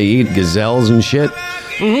fuck they eat gazelles and shit,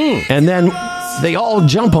 and then they all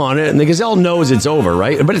jump on it, and the gazelle knows it's over,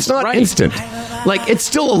 right? But it's not instant. Like, it's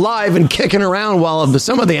still alive and kicking around while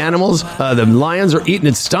some of the animals, the lions, are eating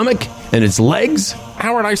its stomach and its legs.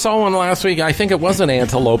 Howard, I saw one last week. I think it was an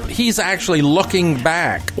antelope. He's actually looking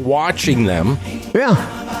back, watching them.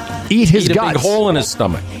 Yeah. Eat his guts. A big hole in his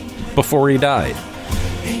stomach before he died.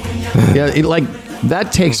 Yeah,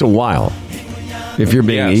 that takes a while if you're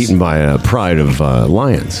being eaten by a pride of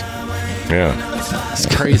lions. Yeah. It's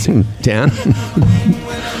crazy. Dan? Do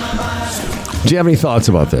you have any thoughts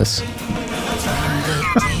about this?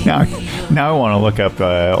 Now I want to look up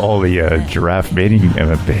all the giraffe mating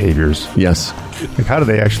behaviors. Yes. Like, how do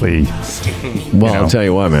they actually... Well, I'll tell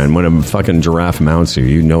you what, man. When a fucking giraffe mounts you,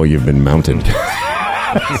 you know you've been mounted.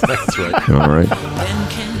 That's right. All right.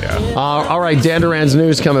 Yeah. All right, Dan Duran's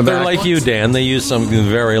news coming back. They're like you, Dan. They use something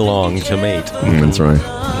very long to mate. That's right.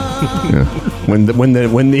 Yeah. When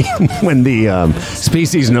the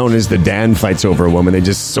species known as the Dan fights over a woman, they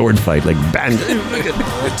just sword fight like bandits.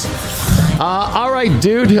 All right,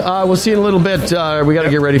 dude. We'll see you in a little bit. We got to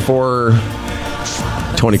get ready for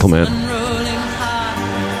Tony Clement.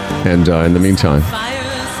 And in the meantime,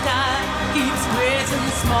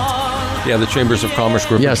 the Chambers of Commerce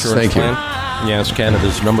Group Yes, Insurance thank you. Plan. Yes,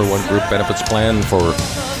 Canada's #1 group benefits plan for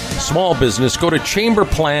small business. Go to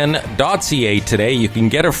chamberplan.ca today. You can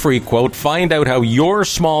get a free quote. Find out how your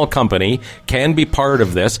small company can be part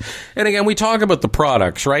of this. And again, we talk about the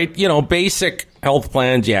products, right? Basic health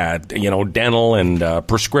plans, dental and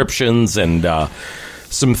prescriptions and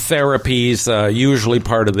some therapies, usually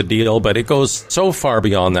part of the deal, but it goes so far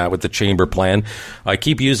beyond that with the Chamber plan. I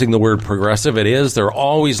keep using the word progressive. It is. They're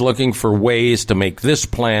always looking for ways to make this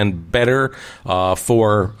plan better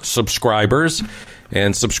for subscribers.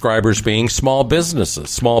 And subscribers being small businesses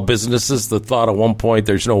that thought at one point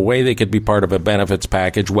there's no way they could be part of a benefits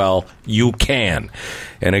package. Well, you can.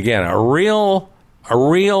 And again, a real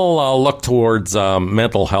look towards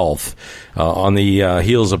mental health on the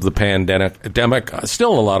heels of the pandemic.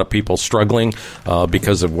 Still a lot of people struggling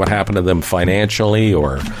because of what happened to them financially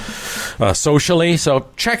or socially. So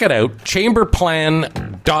check it out,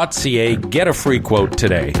 chamberplan.ca. Get a free quote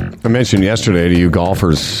today. I mentioned yesterday to you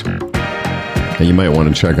golfers, you might want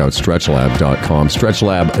to check out StretchLab.com.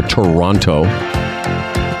 StretchLab Toronto.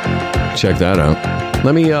 Check that out.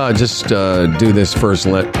 Let me just do this first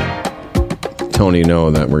and let Tony know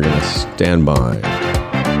that we're going to stand by.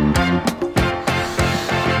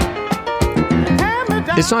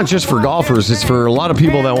 It's not just for golfers. It's for a lot of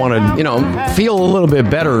people that want to, feel a little bit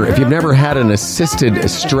better. If you've never had an assisted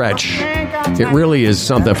stretch, it really is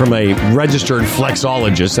something. From a registered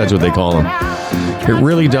flexologist, that's what they call them. It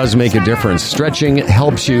really does make a difference. Stretching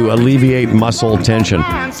helps you alleviate muscle tension.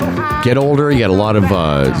 Get older, you get a lot of,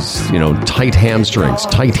 tight hamstrings,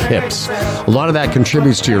 tight hips. A lot of that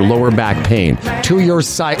contributes to your lower back pain, to your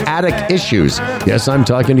sciatic issues. Yes, I'm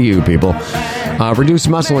talking to you, people. Reduce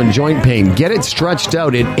muscle and joint pain. Get it stretched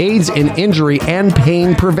out. It aids in injury and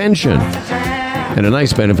pain prevention. And a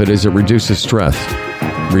nice benefit is it reduces stress.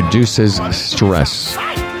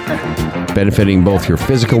 Benefiting both your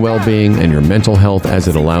physical well-being and your mental health as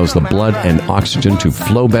it allows the blood and oxygen to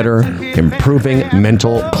flow better, improving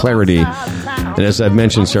mental clarity. And as I've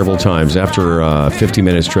mentioned several times, after a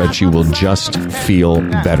 50-minute stretch, you will just feel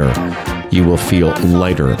better. You will feel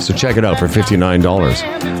lighter. So check it out for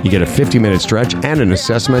 $59. You get a 50-minute stretch and an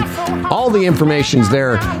assessment. All the information's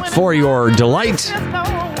there for your delight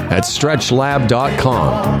at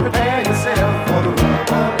StretchLab.com.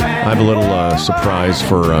 I have a little surprise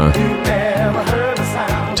for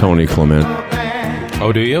Tony Clement.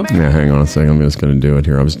 Oh, do you? Yeah, hang on a second. I'm just going to do it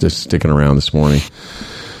here. I was just sticking around this morning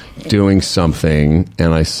doing something,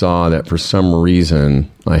 and I saw that for some reason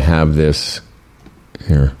I have this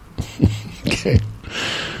here. Okay.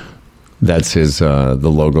 That's his the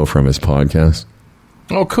logo from his podcast.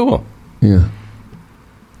 Oh, cool. Yeah.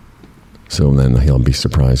 So then he'll be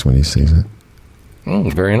surprised when he sees it.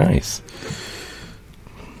 Very nice.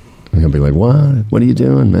 And he'll be like, "What? What are you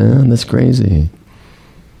doing, man? That's crazy."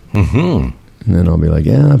 Mm-hmm. And then I'll be like,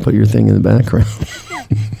 "Yeah, put your thing in the background."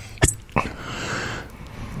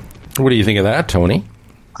 What do you think of that, Tony?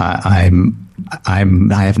 I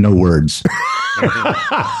have no words.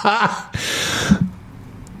 I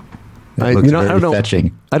don't know.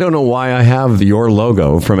 Fetching. I don't know why I have your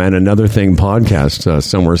logo from an Another Thing podcast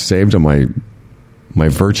somewhere saved on my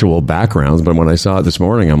virtual backgrounds, but when I saw it this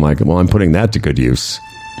morning, I'm like, well, I'm putting that to good use.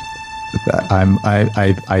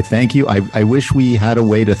 I thank you. I wish we had a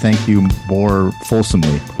way to thank you more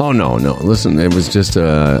fulsomely. Oh no! Listen, it was just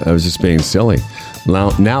I was just being silly.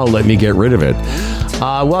 Now let me get rid of it.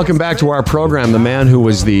 Welcome back to our program. The man who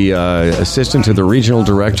was the assistant to the regional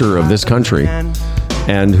director of this country,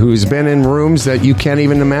 and who's been in rooms that you can't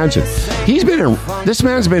even imagine. This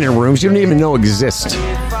man's been in rooms you don't even know exist.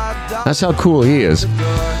 That's how cool he is.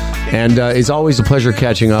 And it's always a pleasure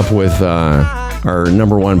catching up with our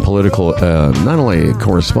number one political, not only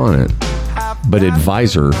correspondent, but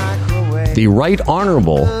advisor, the Right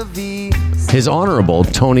Honorable, His Honorable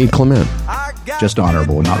Tony Clement. Just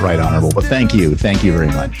honorable, not right honorable, but thank you. Thank you very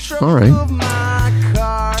much. All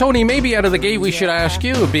right. Tony, maybe out of the gate we should ask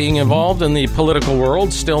you, being involved in the political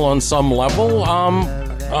world still on some level,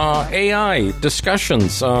 AI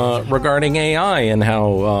discussions regarding AI and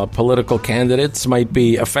how political candidates might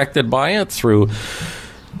be affected by it through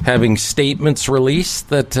having statements released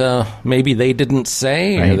that maybe they didn't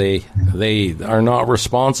say or they are not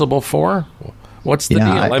responsible for. What's the deal?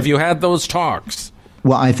 Have you had those talks?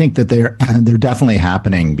 Well, I think that they're definitely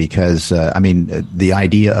happening because the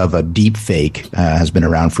idea of a deep fake has been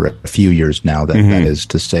around for a few years now. That is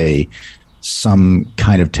to say, some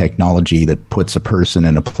kind of technology that puts a person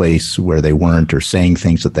in a place where they weren't or saying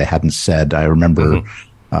things that they hadn't said. I remember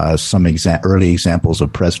some early examples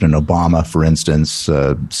of President Obama, for instance,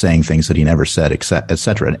 saying things that he never said, et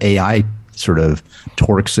cetera. And AI sort of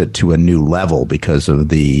torques it to a new level because of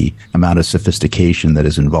the amount of sophistication that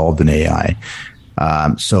is involved in AI.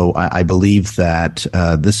 So I believe that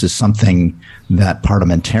this is something that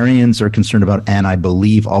parliamentarians are concerned about, and I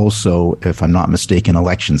believe also, if I'm not mistaken,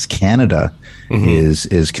 Elections Canada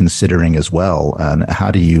is considering as well.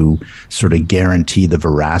 How do you sort of guarantee the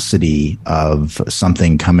veracity of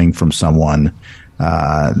something coming from someone,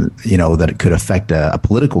 that it could affect a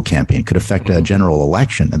political campaign, could affect a general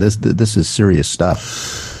election? This is serious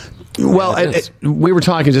stuff. Well, we were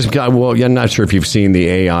talking I'm not sure if you've seen the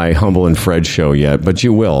AI Humble and Fred show yet, but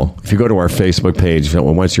you will. If you go to our Facebook page,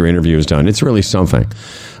 once your interview is done, it's really something.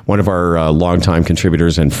 One of our longtime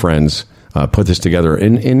contributors and friends put this together,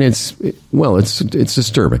 and it's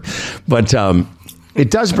disturbing. But it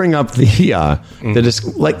does bring up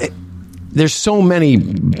there's so many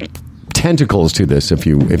tentacles to this, if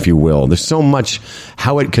you will. There's so much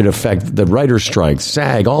how it could affect the writer's strike,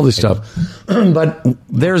 SAG, all this stuff. But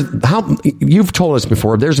you've told us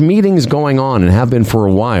before, there's meetings going on and have been for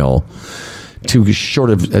a while to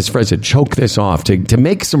sort of, as Fred said, choke this off, to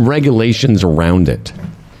make some regulations around it.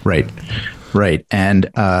 Right. And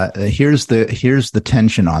here's the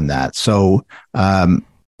tension on that. So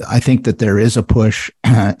I think that there is a push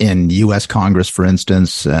in U.S. Congress, for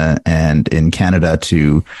instance, and in Canada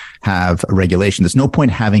to have a regulation. There's no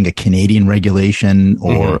point having a Canadian regulation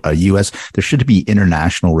or a U.S. There should be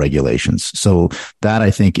international regulations. So that,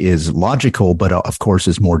 I think, is logical, but of course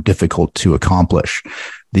is more difficult to accomplish.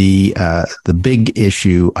 The big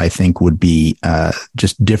issue, I think, would be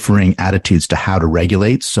just differing attitudes to how to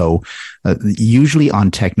regulate. So usually on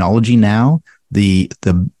technology now, the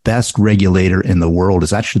best regulator in the world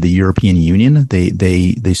is actually the European Union.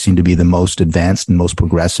 They seem to be the most advanced and most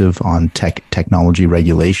progressive on technology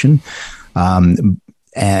regulation,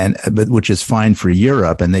 but which is fine for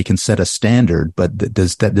Europe, and they can set a standard. But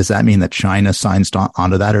does that mean that China signs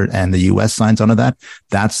onto that, and the U.S. signs onto that?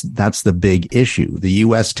 That's the big issue. The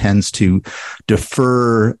U.S. tends to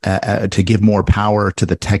defer to give more power to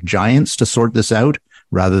the tech giants to sort this out,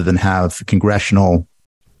 rather than have congressional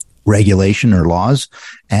regulation or laws.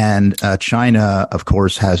 And China, of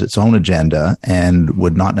course, has its own agenda and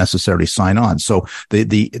would not necessarily sign on. So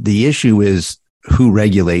the issue is who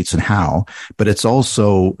regulates and how, but it's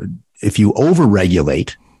also, if you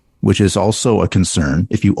overregulate, which is also a concern,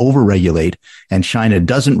 if you overregulate and China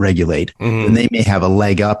doesn't regulate, then they may have a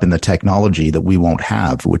leg up in the technology that we won't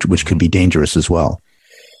have, which could be dangerous as well.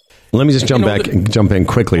 Let me just jump in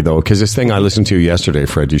quickly, though, because this thing I listened to yesterday,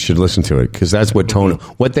 Fred, you should listen to it, because that's what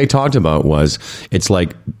what they talked about was, it's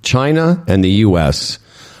like China and the U.S.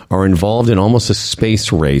 are involved in almost a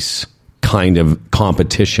space race kind of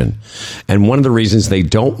competition. And one of the reasons they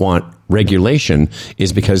don't want regulation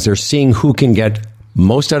is because they're seeing who can get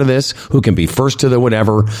most out of this, who can be first to the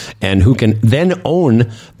whatever, and who can then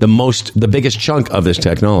own the biggest chunk of this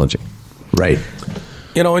technology. Right.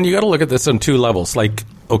 And you got to look at this on two levels. Like,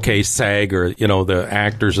 okay, SAG or, the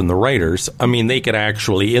actors and the writers, I mean, they could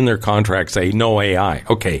actually, in their contract, say, no AI.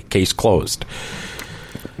 Okay, case closed.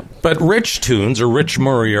 But Rich Tunes, or Rich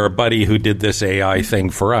Murray, our buddy who did this AI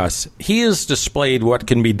thing for us, he has displayed what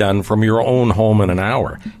can be done from your own home in an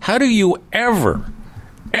hour. How do you ever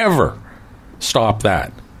stop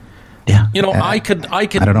that? Yeah. I could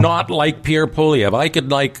not like Pierre Poilievre. I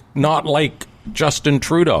could not like Justin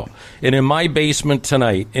Trudeau. And in my basement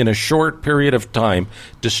tonight, in a short period of time,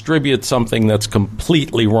 distribute something that's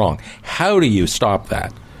completely wrong. How do you stop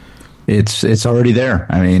that? It's already there.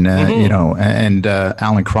 I mean, and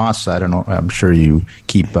Alan Cross, I don't know, I'm sure you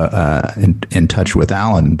keep in touch with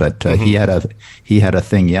Alan, but he had a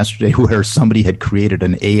thing yesterday where somebody had created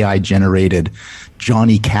an AI generated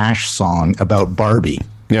Johnny Cash song about Barbie.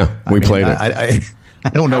 Yeah, we played it. I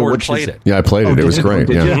don't know Howard which played it. Yeah, I played it. It was great.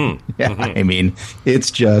 Yeah. I mean, it's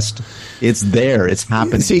there. It's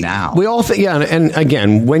happening now. We all think, and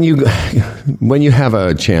again, when you have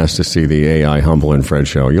a chance to see the AI Humble and Fred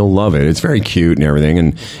show, you'll love it. It's very cute and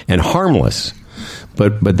everything, and harmless.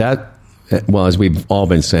 But that, well, as we've all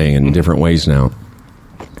been saying in different ways now,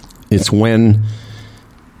 it's when,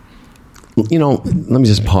 let me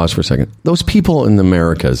just pause for a second. Those people in the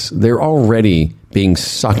Americas, they're already being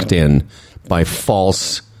sucked in by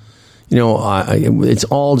false, it's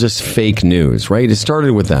all just fake news, right? It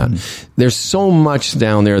started with that. There's so much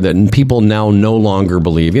down there that people now no longer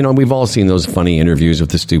believe. We've all seen those funny interviews with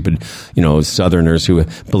the stupid, Southerners who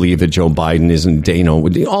believe that Joe Biden isn't,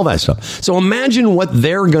 all that stuff. So imagine what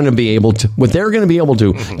they're going to be able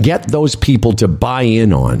to get those people to buy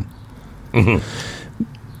in on.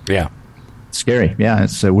 Mm-hmm. Yeah. Scary. Yeah.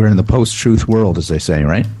 It's we're in the post-truth world, as they say,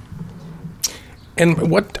 right?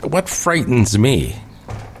 And what frightens me,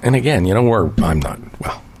 and again, I'm not,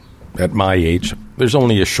 at my age, there's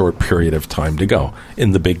only a short period of time to go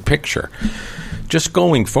in the big picture. Just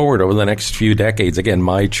going forward over the next few decades, again,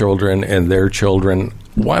 my children and their children,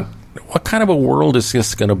 what kind of a world is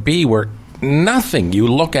this going to be where nothing you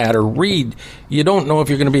look at or read, you don't know if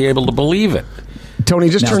you're going to be able to believe it? Tony,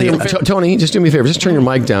 Tony, just do me a favor. Just turn your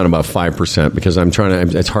mic down about 5% because I'm trying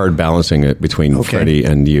to. It's hard balancing it between Freddie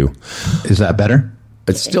and you. Is that better?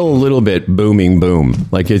 It's still a little bit booming boom.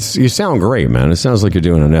 Like you sound great, man. It sounds like you're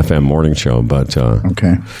doing an FM morning show, but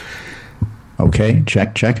okay.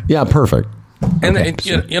 Check. Yeah, perfect. And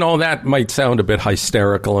that might sound a bit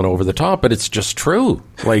hysterical and over the top, but it's just true.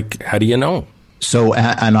 Like, how do you know? So,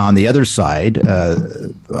 and on the other side,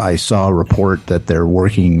 I saw a report that they're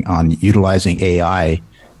working on utilizing AI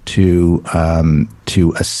to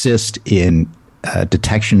assist in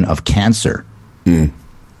detection of cancer. And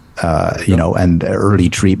early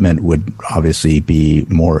treatment would obviously be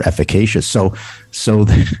more efficacious. So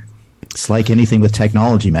it's like anything with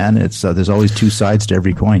technology, man. It's there's always two sides to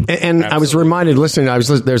every coin. And I was reminded,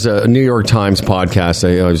 there's a New York Times podcast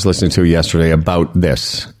I was listening to yesterday about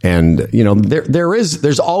this. And,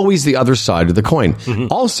 there's always the other side of the coin. Mm-hmm.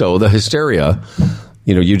 Also, the hysteria,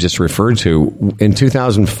 you just referred to in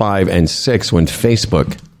 2005 and 2006 when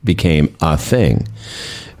Facebook became a thing.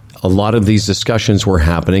 A lot of these discussions were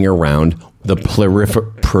happening around the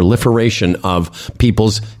proliferation of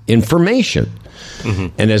people's information. Mm-hmm.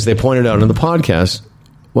 And as they pointed out in the podcast,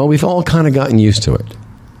 well, we've all kind of gotten used to it.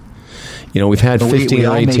 We've had 15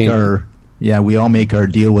 or 18. We all make our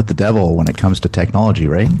deal with the devil when it comes to technology,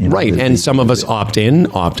 right? Right. And some of us opt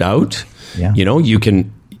in, opt out. Yeah. You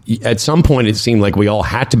can, at some point it seemed like we all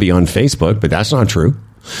had to be on Facebook, but that's not true.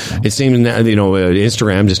 It seemed that,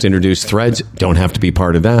 Instagram just introduced Threads, don't have to be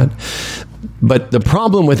part of that. But the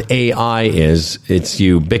problem with AI is its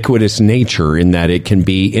ubiquitous nature in that it can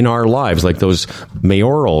be in our lives, like those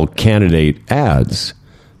mayoral candidate ads,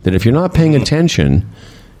 that if you're not paying attention,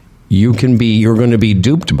 you're going to be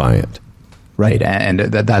duped by it. Right. And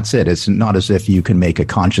that's it. It's not as if you can make a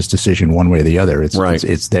conscious decision one way or the other.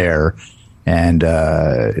 It's there, and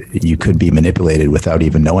you could be manipulated without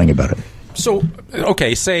even knowing about it. So,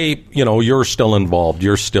 okay, say, you're still involved.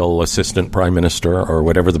 You're still assistant prime minister or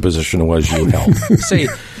whatever the position was you held.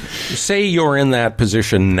 say you're in that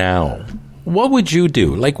position now. What would you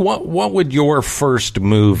do? Like, what would your first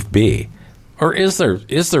move be? Or is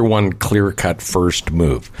there one clear-cut first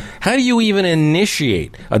move? How do you even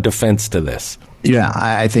initiate a defense to this? Yeah,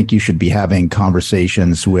 I think you should be having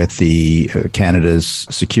conversations with the Canada's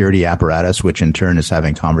security apparatus, which in turn is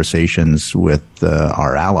having conversations with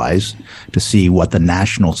our allies to see what the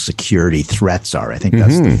national security threats are. I think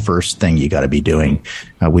that's the first thing you got to be doing.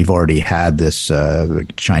 We've already had this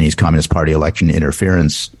Chinese Communist Party election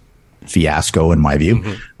interference fiasco, in my view.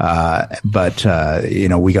 But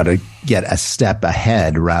we got to get a step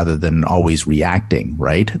ahead rather than always reacting,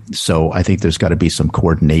 right? So I think there's got to be some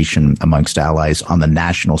coordination amongst allies on the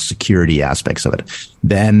national security aspects of it.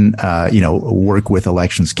 Then, work with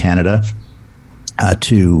Elections Canada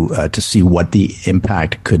to see what the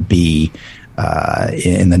impact could be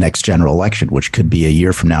in the next general election, which could be a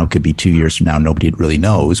year from now, could be 2 years from now. Nobody really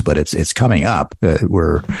knows, but it's coming up.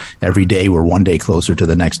 Every day we're one day closer to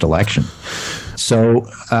the next election. So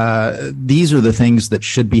these are the things that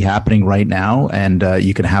should be happening right now, and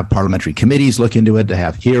you can have parliamentary committees look into it, to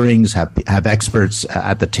have hearings, have experts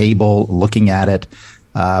at the table looking at it.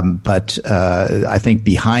 But I think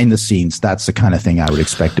behind the scenes, that's the kind of thing I would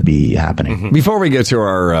expect to be happening. Before we get to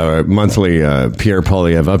our monthly Pierre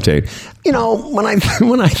Poilievre update,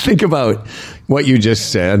 when I think about what you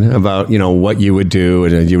just said about, what you would do,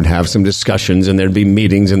 and you would have some discussions, and there'd be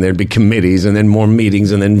meetings, and there'd be committees, and then more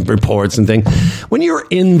meetings, and then reports and things. When you're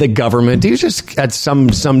in the government, do you just at some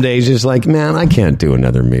days just like, man, I can't do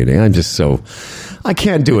another meeting. I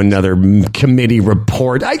can't do another committee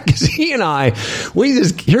report. He and I,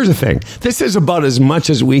 here's the thing. This is about as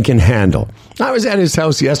much as we can handle. I was at his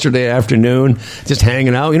house yesterday afternoon, just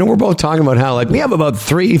hanging out. We're both talking about how we have about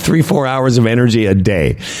 4 hours of energy a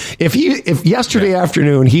day. If yesterday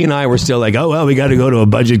afternoon, he and I were still like, oh, well, we got to go to a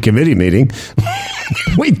budget committee meeting,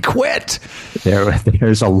 we'd quit.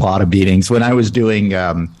 There's a lot of meetings. When I was doing,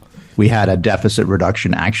 we had a deficit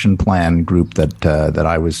reduction action plan group that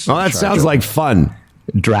I was. Oh, that sounds like fun.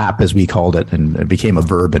 DRAP, as we called it, and it became a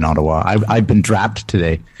verb in Ottawa. I've been drapped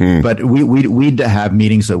today, but we'd have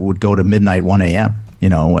meetings that would go to midnight, 1 a.m.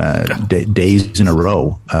 Days in a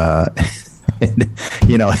row.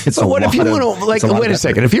 It's but what if you want to wait a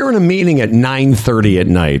second? If you're in a meeting at 9:30 at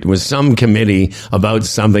night with some committee about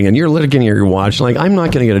something, and you're looking at your watch, I'm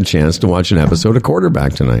not going to get a chance to watch an episode of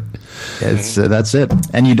Quarterback tonight. That's it.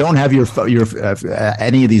 And you don't have your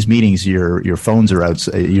any of these meetings. Your phones are out.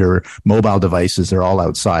 Your mobile devices are all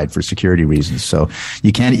outside for security reasons. So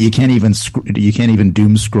you can't even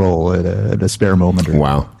doom scroll at a spare moment.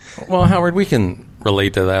 Wow. Well, Howard, we can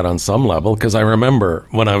relate to that on some level, because I remember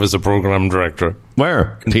when I was a program director.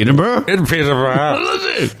 Where? Peterborough? In Peterborough.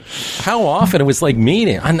 How often it was like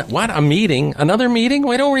meeting. What, a meeting? Another meeting?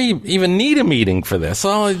 We don't even need a meeting for this.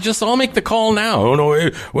 I'll make the call now. Oh,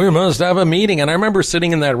 no, we must have a meeting. And I remember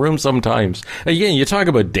sitting in that room sometimes. Again, you talk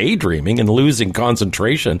about daydreaming and losing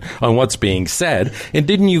concentration on what's being said. And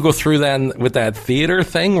didn't you go through that with that theater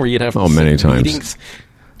thing where you'd have many times. Meetings?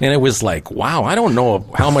 And it was like, wow, I don't know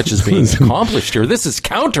how much is being accomplished here. This is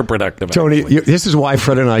counterproductive. Tony, this is why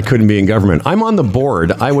Fred and I couldn't be in government. I'm on the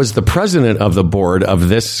board. I was the president of the board of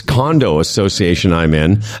this condo association I'm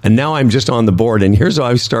in, and now I'm just on the board. And here's how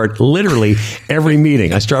I start literally every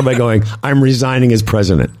meeting. I start by going, I'm resigning as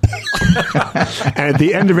president. And at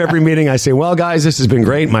the end of every meeting, I say, well, guys, this has been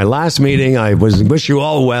great. My last meeting, I wish you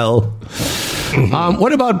all well.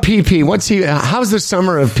 What about PP? How's the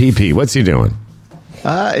summer of PP? What's he doing?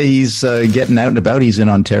 He's getting out and about. He's in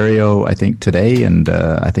Ontario, I think, today, and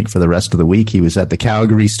I think for the rest of the week. He was at the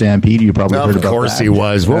Calgary Stampede. You probably heard about that. Of course he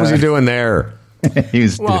was. What was he doing there? He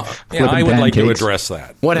was I would like to address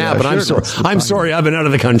that. What happened? Sure. I'm sorry. I've been out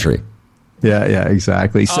of the country. Yeah,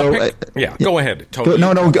 exactly. So, go ahead. Totally.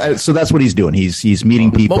 No. So that's what he's doing. He's meeting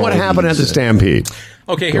people. But what happened at the Stampede?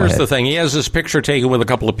 Okay, here's the thing. He has this picture taken with a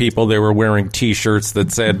couple of people. They were wearing T-shirts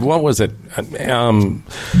that said, what was it?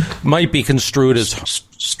 Might be construed as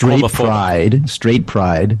straight pride. Straight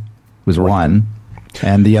pride was one.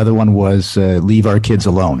 And the other one was leave our kids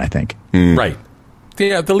alone, I think. Right.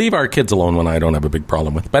 Yeah, the leave our kids alone one I don't have a big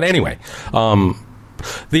problem with. But anyway,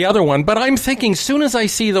 the other one. But I'm thinking, soon as I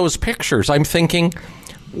see those pictures, I'm thinking,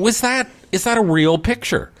 is that a real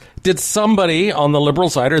picture? Did somebody on the Liberal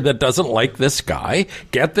side or that doesn't like this guy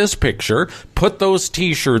get this picture, put those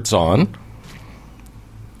T-shirts on,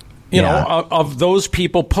 you know, of those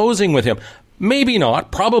people posing with him? Maybe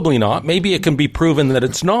not, probably not. Maybe it can be proven that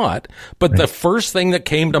it's not. But the first thing that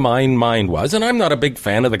came to my mind was, and I'm not a big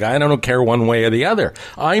fan of the guy, and I don't care one way or the other.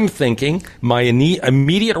 I'm thinking my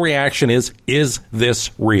immediate reaction is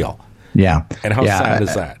this real? Yeah. And how sad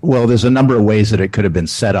is that? Well, there's a number of ways that it could have been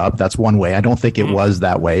set up. That's one way. I don't think it was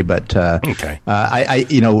that way, but okay.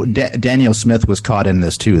 Danielle Smith was caught in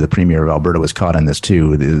this too. The Premier of Alberta was caught in this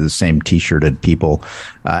too. The same T-shirted people,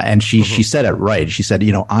 and she said it right. She said,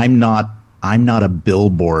 I'm not I'm not a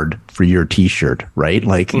billboard for your T-shirt, right?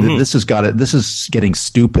 Like this is getting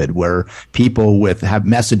stupid, where people have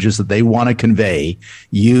messages that they want to convey,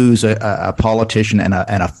 use a politician and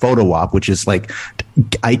a photo op, which is like,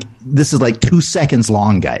 this is like 2 seconds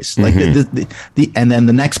long, guys. Like and then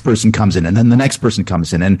the next person comes in, and then the next person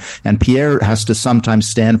comes in, and Pierre has to sometimes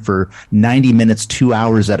stand for 90 minutes, 2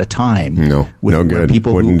 hours at a time. No good.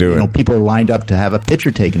 People Wouldn't do it. People are lined up to have a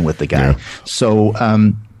picture taken with the guy. Yeah. So,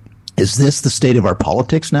 is this the state of our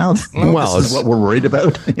politics now? Well, this is what we're worried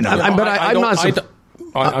about. I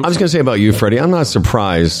was going to say about you, Freddie, I'm not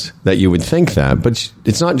surprised that you would think that, but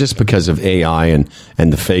it's not just because of AI and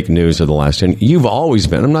the fake news of the last 10. You've always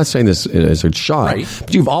been, I'm not saying this as a shot, right,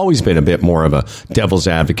 but you've always been a bit more of a devil's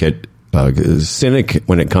advocate, cynic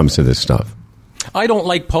when it comes to this stuff. I don't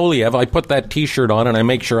like Polyev. I put that T-shirt on and I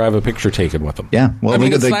make sure I have a picture taken with him. Yeah, well, I mean,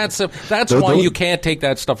 that's why you can't take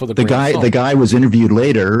that stuff with a grain of salt. The guy was interviewed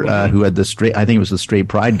later who had I think it was the straight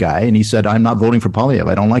pride guy, and he said, "I'm not voting for Polyev.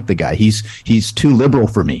 I don't like the guy. He's too liberal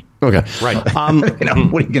for me." Okay, right. What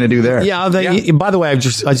are you going to do there? Yeah. By the way, I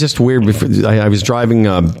just weird. I was driving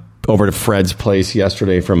over to Fred's place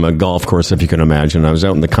yesterday from a golf course, if you can imagine. I was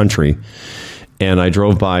out in the country. And I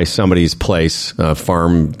drove by somebody's place, a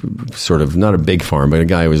farm, sort of, not a big farm, but a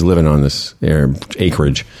guy who was living on this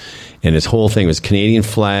acreage. And his whole thing was Canadian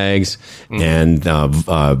flags and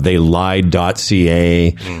they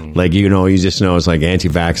lied.ca. Like, you just know it's like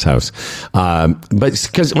anti-vax house. But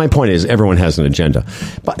because my point is, everyone has an agenda.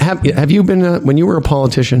 But have you been, when you were a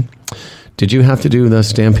politician, did you have to do the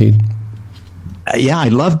Stampede? Yeah,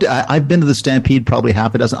 I've been to the Stampede probably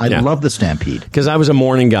half a dozen. I love the Stampede. Because I was a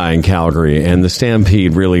morning guy in Calgary, and the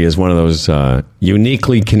Stampede really is one of those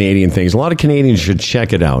uniquely Canadian things. A lot of Canadians should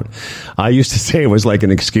check it out. I used to say it was like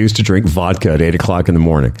an excuse to drink vodka at 8 o'clock in the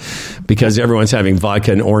morning, because everyone's having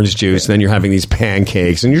vodka and orange juice, and then you're having these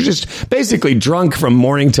pancakes, and you're just basically drunk from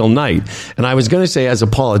morning till night. And I was going to say, as a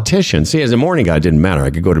politician, as a morning guy, it didn't matter. I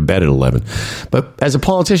could go to bed at 11. But as a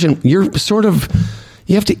politician, you're sort of...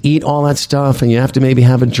 You have to eat all that stuff, and you have to maybe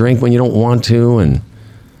have a drink when you don't want to. And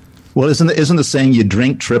well, isn't the saying you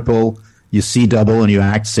drink triple, you see double, and you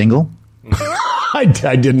act single? I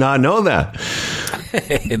did not know that.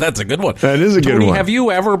 That's a good one. That is a good one. Have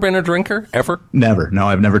you ever been a drinker? Ever? Never. No,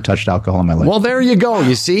 I've never touched alcohol in my life. Well, there you go.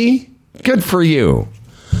 You see? Good for you.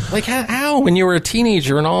 Like how? When you were a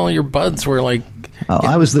teenager and all your buds were like...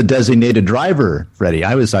 I was the designated driver, Freddie.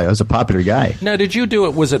 I was a popular guy. Now, did you do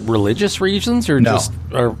it? Was it religious reasons or just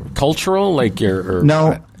or cultural? Like just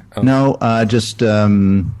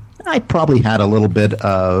I probably had a little bit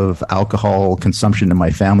of alcohol consumption in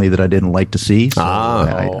my family that I didn't like to see. So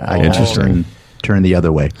I interesting. Turn the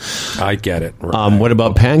other way. I get it. Right. What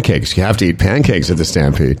about pancakes? You have to eat pancakes at the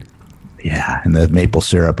Stampede. Yeah, and the maple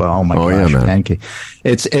syrup. Oh my gosh, yeah, man. pancake!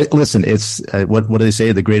 Listen, it's what do they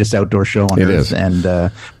say? The greatest outdoor show on earth. It is.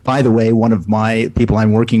 And by the way, one of my people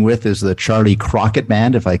I'm working with is the Charlie Crockett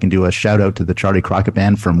Band. If I can do a shout out to the Charlie Crockett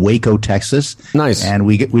Band from Waco, Texas. Nice. And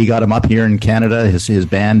we got him up here in Canada. His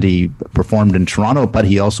band. He performed in Toronto, but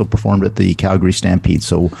he also performed at the Calgary Stampede.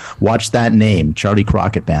 So watch that name, Charlie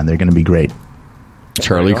Crockett Band. They're going to be great.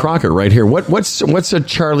 Charlie Crockett right here. What's a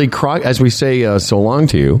Charlie Crockett, as we say so long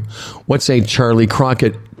to you, what's a Charlie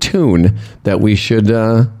Crockett tune that we should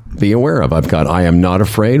be aware of? I've got I Am Not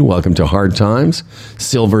Afraid, Welcome to Hard Times,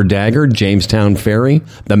 Silver Dagger, Jamestown Ferry,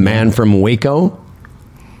 The Man from Waco.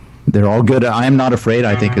 They're all good. I Am Not Afraid,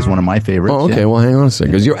 I think, is one of my favorites. Oh, okay. Yeah. Well, hang on a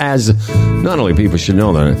second. Because not only people should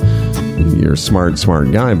know that you're a smart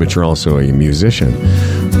guy, but you're also a musician.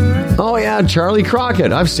 Oh, yeah, Charlie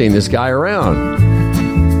Crockett. I've seen this guy around.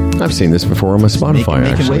 I've seen this before on my Spotify,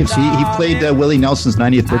 making actually. Waves. He played Willie Nelson's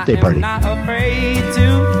 90th birthday party.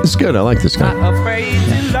 It's good. I like this guy.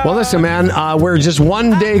 Well, listen, man, we're just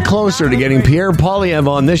one day closer to getting Pierre Polyev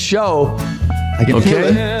on this show. I can feel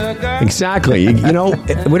it. Exactly. We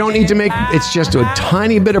don't need to make, it's just a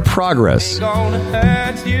tiny bit of progress.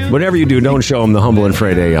 Whatever you do, don't show him the Humble and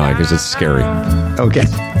Afraid AI, because it's scary. Okay.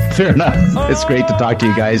 Fair enough. It's great to talk to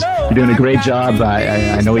you guys. You're doing a great job.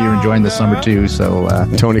 I know you're enjoying the summer too. So,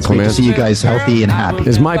 Tony Clement, great to see you guys healthy and happy.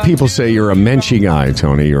 As my people say, you're a menschy guy,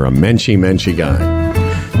 Tony. You're a menschy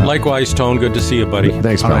guy. Likewise, Tone. Good to see you, buddy.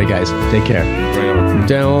 Thanks, pal. All right, guys. Take care.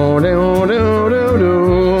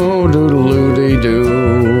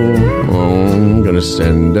 I'm gonna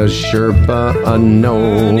send a Sherpa a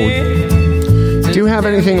note. Do you have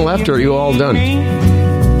anything left, or are you all done?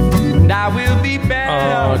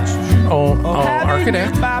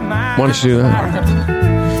 Architect. Why don't you do that?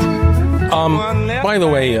 By the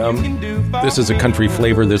way, this is a country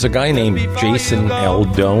flavor. There's a guy named Jason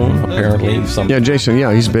Eldone, apparently. Yeah, Jason.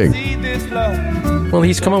 Yeah, he's big. Well,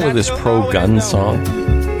 he's come up with this pro-gun song.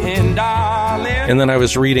 And then I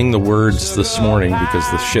was reading the words this morning because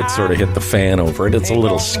the shit sort of hit the fan over it. It's a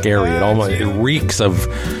little scary. It reeks of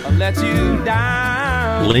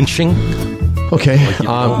lynching. Okay.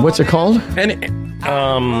 What's it called? And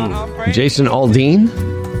Jason Aldean?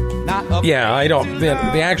 yeah, I don't.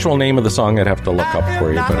 The actual name of the song I'd have to look up for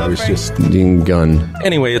you, but I was just Ding gun.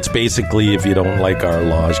 Anyway, it's basically if you don't like our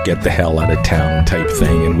laws, get the hell out of town type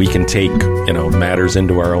thing, and we can take matters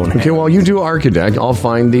into our own hands. Okay, well, you do Architect. I'll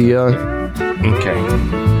find the Okay.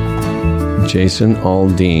 Jason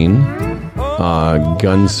Aldean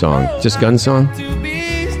gun song. Just gun song?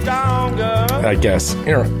 I guess.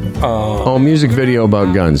 Here. Music video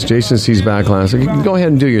about guns. Jason sees backlash. You can go ahead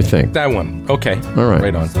and do your thing. That one. Okay. All right.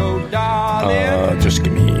 Right on. Just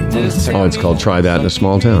give me 1 second. Oh, it's called Try That in a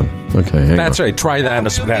Small Town. Okay, hang That's on. right. Try that.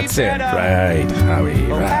 That's it. Right. Howie.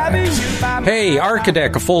 Right. Hey,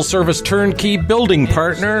 Architect, a full-service turnkey building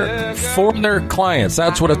partner for their clients.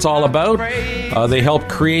 That's what it's all about. They help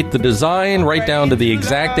create the design right down to the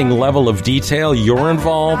exacting level of detail. You're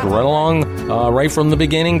involved right along, right from the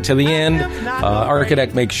beginning to the end.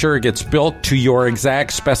 Architect makes sure it gets built to your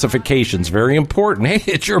exact specifications. Very important. Hey,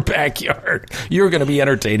 it's your backyard. You're going to be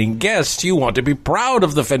entertaining guests. You want to be proud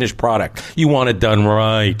of the finished product. You want it done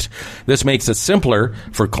right. This makes it simpler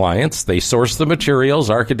for clients. They source the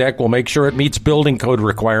materials. Architect will make sure it meets building code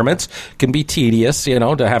requirements. It can be tedious,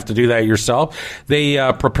 to have to do that yourself. They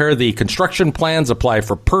prepare the construction plans, apply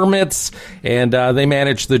for permits, and they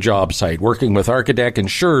manage the job site. Working with Architect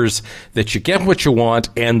ensures that you get what you want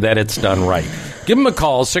and that it's done right. Give them a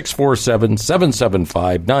call,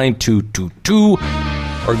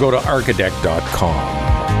 647-775-9222, or go to architect.com.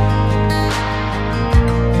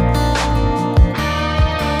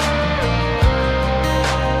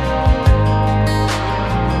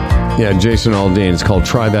 Yeah, Jason Aldean. It's called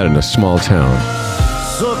Try That in a Small Town.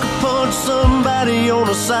 Sucker punch somebody on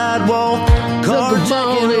the sidewalk.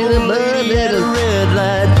 Carjacking a lady at a red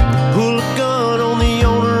light. Pull a gun on the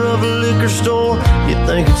owner of a liquor store. You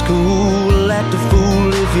think it's cool, act a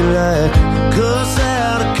fool if you like. Cuss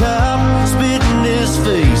out a cop, spit in his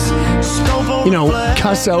face. Stomp on the flag.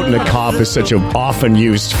 Cuss out in a cop is such an often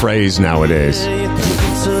used phrase nowadays.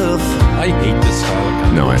 I hate this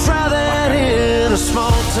style. No, Try that in a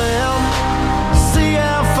small town. See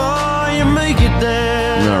how far you make it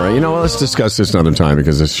down. All right, let's discuss this another time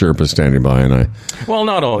because the Sherpa's standing by and I Well,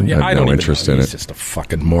 have I don't no even interest know. in He's it. just a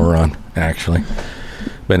fucking moron, actually.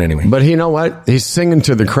 But anyway. But you know what? He's singing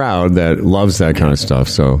to the crowd that loves that kind of stuff.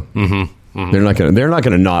 So they're not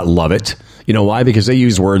gonna not love it. You know why? Because they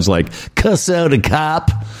use words like "cuss out a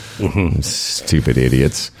cop." Stupid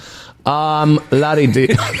idiots. Lottie D.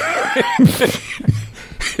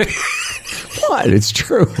 What? It's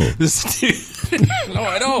true. No,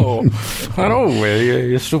 I know.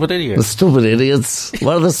 You stupid idiot. The stupid idiots.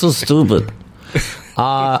 Why are they so stupid?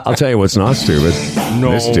 I'll tell you what's not stupid.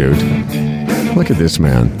 No. This dude. Look at this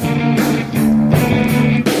man.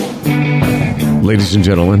 Ladies and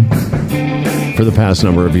gentlemen, for the past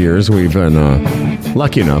number of years, we've been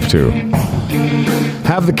lucky enough to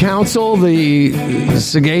have the counsel, the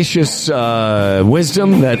sagacious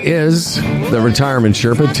wisdom that is the retirement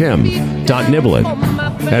Sherpa, Tim Niblett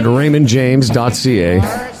at raymondjames.ca.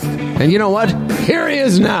 And you know what? Here he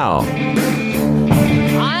is now.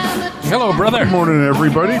 Hello, brother. Good morning,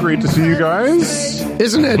 everybody. Great to see you guys.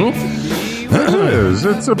 Isn't it? It is.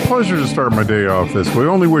 It's a pleasure to start my day off this way.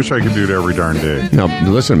 Only wish I could do it every darn day. No,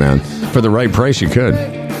 listen, man. For the right price, you could.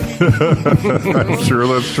 I'm sure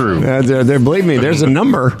that's true. Believe me, there's a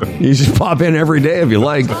number. You just pop in every day if you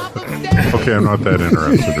like. Okay, I'm not that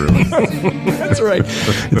interested, really. That's right.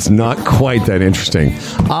 It's not quite that interesting.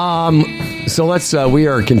 So let's. We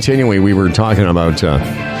are continuing. We were talking about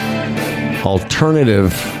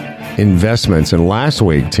alternative investments, and last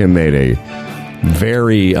week Tim made a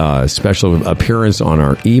very special appearance on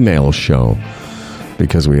our email show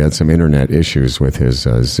because we had some internet issues with his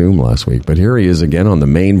Zoom last week. But here he is again on the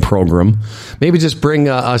main program. Maybe just bring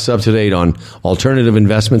us up to date on alternative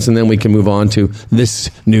investments, and then we can move on to this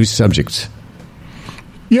new subject.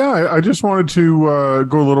 Yeah, I just wanted to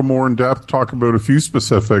go a little more in depth, talk about a few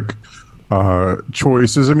specific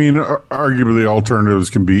choices. I mean, arguably alternatives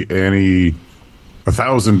can be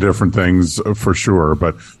 1,000 different things for sure,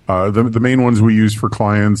 but the main ones we use for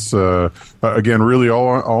clients, again, really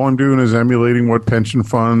all I'm doing is emulating what pension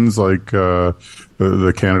funds like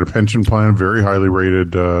the Canada Pension Plan, very highly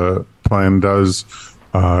rated plan does.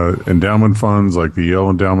 Endowment funds like the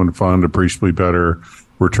Yale Endowment Fund, appreciably better.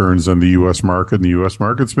 returns than the U.S. market, and the U.S.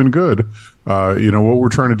 market's been good. What we're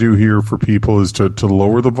trying to do here for people is to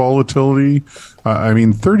lower the volatility.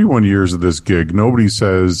 31 years of this gig, nobody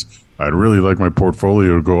says, I'd really like my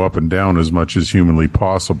portfolio to go up and down as much as humanly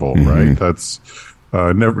possible, right? That's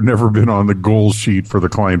never been on the goal sheet for the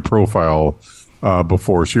client profile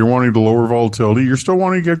before. So you're wanting to lower volatility. You're still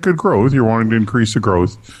wanting to get good growth. You're wanting to increase the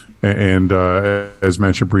growth. And as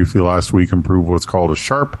mentioned briefly last week, improve what's called a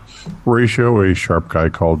Sharpe ratio. A sharp guy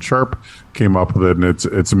called Sharpe came up with it, and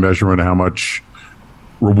it's a measurement of how much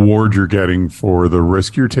reward you're getting for the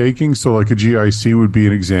risk you're taking. So like a GIC would be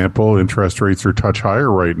an example. Interest rates are a touch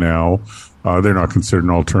higher right now. They're not considered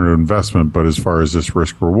an alternative investment, but as far as this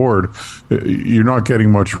risk reward, you're not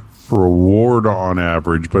getting much reward on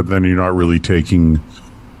average, but then you're not really taking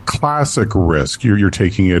classic risk. You're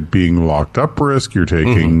taking it being locked up risk. You're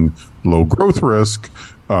taking low growth risk,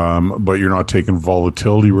 but you're not taking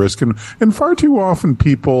volatility risk. And far too often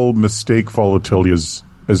people mistake volatility as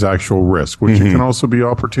actual risk, which can also be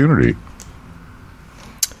opportunity.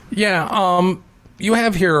 Yeah. You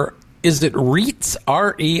have here, is it REITs,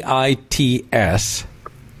 REITs,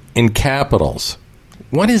 in capitals?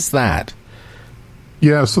 What is that?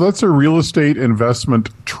 Yeah, so that's a real estate investment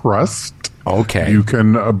trust. Okay. You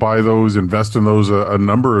can buy those, invest in those a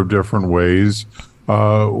number of different ways.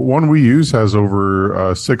 One we use has over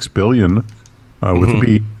 $6 billion with a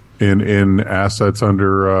B in assets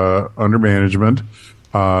under management.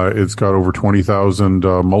 It's got over 20,000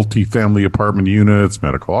 multifamily apartment units,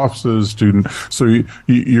 medical offices, student. So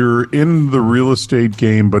you're in the real estate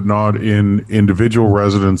game, but not in individual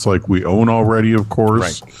residence like we own already, of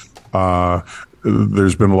course. Right.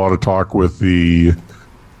 There's been a lot of talk with the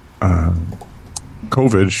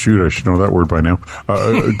COVID, shoot, I should know that word by now,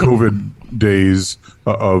 COVID days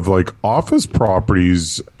of like office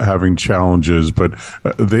properties having challenges, but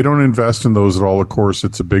they don't invest in those at all. Of course,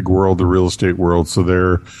 it's a big world, the real estate world. So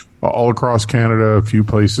they're all across Canada, a few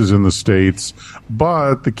places in the States.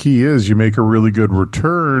 But the key is you make a really good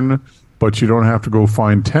return, but you don't have to go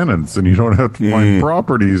find tenants, and you don't have to find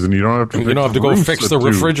proproperties, and you don't have to. Go fix the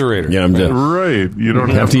refrigerator. Yeah, right. You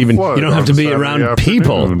don't have to even. You don't have to be around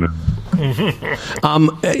people.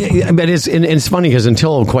 But it's funny because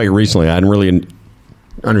until quite recently, I hadn't really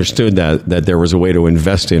understood that there was a way to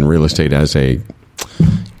invest in real estate as an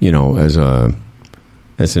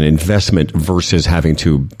investment versus having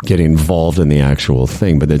to get involved in the actual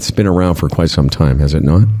thing. But it's been around for quite some time, has it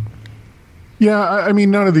not? Yeah,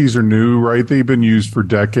 none of these are new, right? They've been used for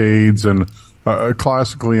decades, and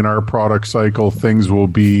classically in our product cycle, things will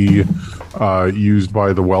be used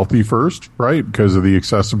by the wealthy first, right? Because of the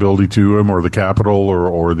accessibility to them, or the capital,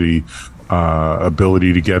 or the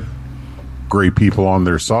ability to get great people on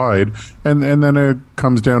their side, and then it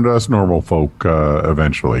comes down to us normal folk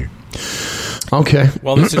eventually. Okay.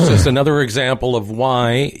 Well, this is just another example of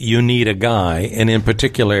why you need a guy, and in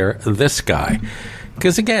particular, this guy.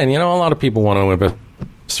 Because again, a lot of people want to invest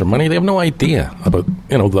their money. They have no idea about,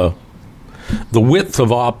 the width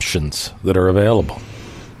of options that are available.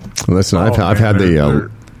 Listen, I've had the.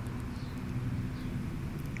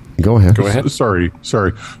 Go ahead. Sorry.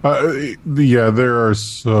 There are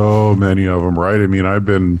so many of them, right? I've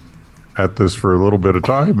been at this for a little bit of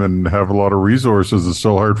time and have a lot of resources. It's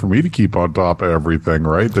so hard for me to keep on top of everything,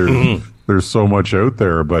 right? There's so much out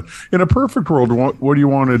there. But in a perfect world, what you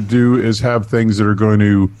want to do is have things that are going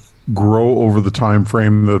to grow over the time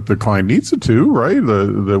frame that the client needs it to, right?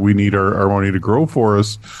 That we need our money to grow for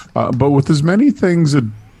us. But with as many things that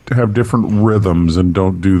have different rhythms and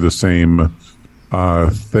don't do the same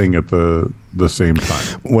thing at the same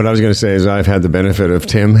time. What I was going to say is I've had the benefit of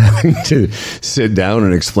Tim having to sit down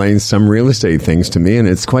and explain some real estate things to me, and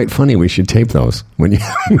it's quite funny. We should tape those when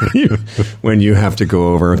you have to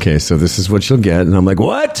go over, okay, so this is what you'll get. And I'm like,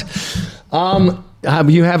 what?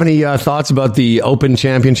 You have any thoughts about the Open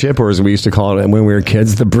Championship, or as we used to call it when we were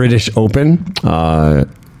kids, the British Open?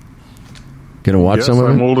 Going to watch some of it?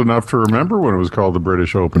 I'm old enough to remember when it was called the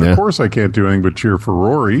British Open. Yeah. Of course, I can't do anything but cheer for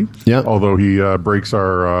Rory, although he breaks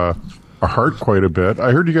our heart quite a bit.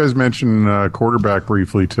 I heard you guys mention quarterback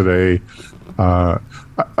briefly today. The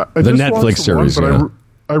Netflix series,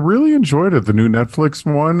 I really enjoyed it, the new Netflix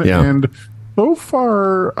one, and so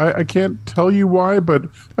far, I can't tell you why, but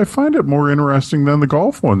I find it more interesting than the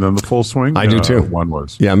golf one, than the Full Swing I do too. One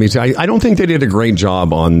was. Yeah, me too. I don't think they did a great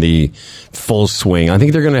job on the Full Swing. I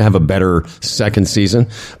think they're going to have a better second season,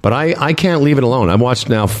 but I can't leave it alone. I've watched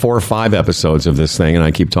now 4 or 5 episodes of this thing, and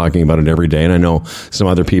I keep talking about it every day, and I know some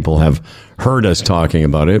other people have heard us talking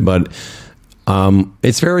about it, but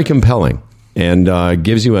it's very compelling and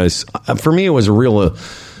gives you for me, it was a real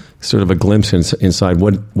sort of a glimpse inside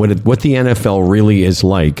what the NFL really is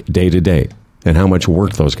like day to day and how much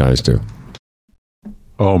work those guys do.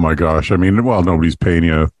 Oh my gosh! I mean, well, nobody's paying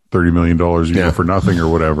you $30 million a year for nothing or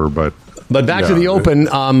whatever, but back to the Open.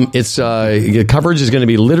 It's coverage is going to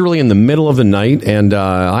be literally in the middle of the night, and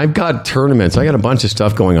I've got tournaments. I got a bunch of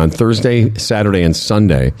stuff going on Thursday, Saturday, and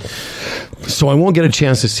Sunday. So I won't get a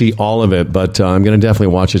chance to see all of it, but I'm going to definitely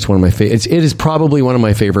watch it. It's one of my it is probably one of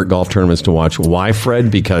my favorite golf tournaments to watch. Why,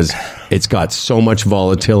 Fred? Because it's got so much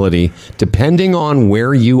volatility, depending on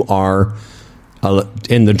where you are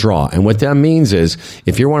in the draw. And what that means is,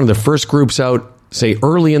 if you're one of the first groups out, say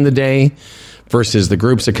early in the day, versus the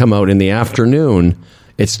groups that come out in the afternoon,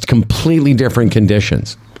 it's completely different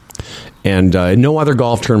conditions. And no other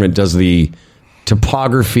golf tournament does the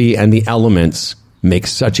topography and the elements make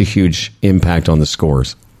such a huge impact on the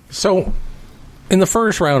scores. So, in the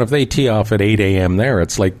first round, if they tee off at 8 a.m. there,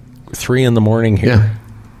 it's like 3 in the morning here. Yeah.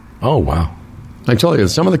 Oh, wow. I told you,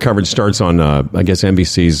 some of the coverage starts on, I guess,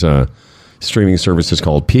 NBC's streaming service is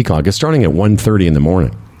called Peacock. It's starting at 1:30 in the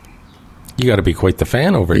morning. You got to be quite the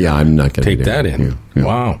fan over here. Yeah, I'm not going to take that in. Yeah.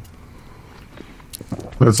 Wow.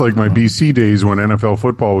 That's like my BC days when NFL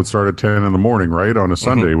football would start at 10 in the morning, right, on a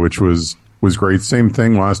Sunday, which was great. Same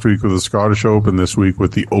thing last week with the Scottish Open, this week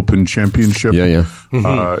with the Open Championship. Yeah.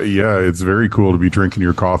 It's very cool to be drinking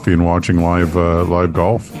your coffee and watching live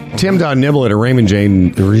golf. Tim.Nibble at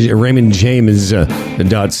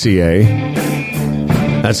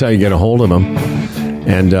RaymondJames.ca. That's how you get a hold of him.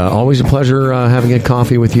 And always a pleasure having a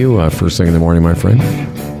coffee with you first thing in the morning, my friend.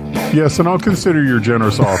 Yes, and I'll consider your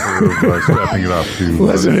generous offer of stepping it up to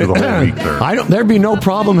the whole week there. There'd be no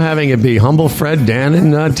problem having it be Humble Fred, Dan,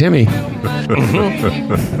 and Timmy.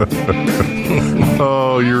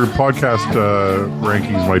 Oh, your podcast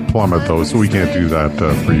rankings might plummet, though, so we can't do that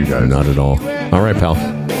for you guys. Not at all. All right, pal.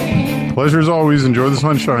 Pleasure as always. Enjoy the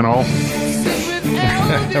sunshine, all.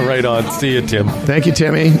 Right on. See you, Tim. Thank you,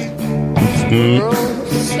 Timmy.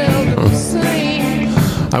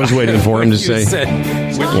 I was waiting for him to say.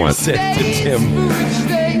 You said to Tim,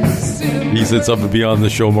 he said something beyond the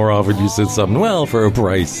show more often. You said something, well, for a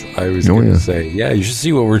price. I was going to say, you should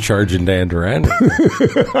see what we're charging Dan Duran.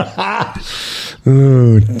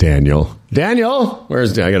 Oh, Daniel.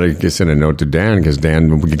 Where's Dan? I got to send a note to Dan because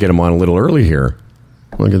Dan, we could get him on a little early here.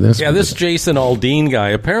 Look at this. Yeah, this Jason Aldean guy,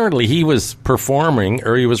 apparently he was performing,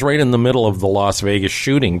 or he was right in the middle of the Las Vegas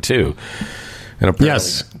shooting, too. And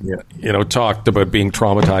apparently, talked about being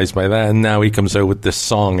traumatized by that, and now he comes out with this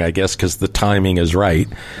song, I guess, because the timing is right.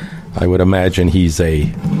 I would imagine he's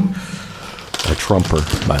a trumper,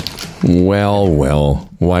 but... Well,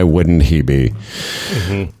 why wouldn't he be?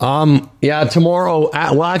 Mm-hmm. Tomorrow,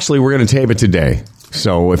 actually, we're going to tape it today.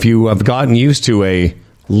 So if you have gotten used to a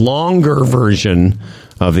longer version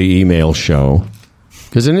of the email show,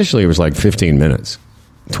 because initially it was like 15 minutes,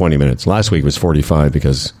 20 minutes. Last week was 45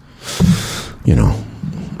 because,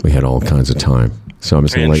 we had all kinds of time. So I'm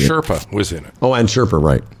just going to let you... Sherpa was in it. Oh, and Sherpa,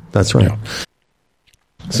 right. That's right. Yeah.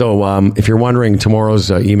 So if you're wondering,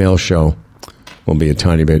 tomorrow's email show will be a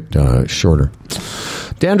tiny bit shorter.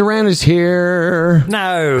 Dan Duran is here.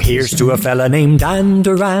 Now, here's to a fella named Dan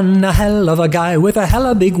Duran, a hell of a guy with a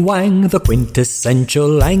hella big wang, the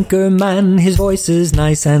quintessential anchor man. His voice is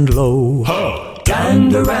nice and low. Dan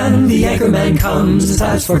Duran, the anchorman comes.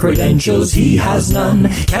 As for credentials, he has none.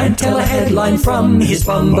 Can't tell a headline from his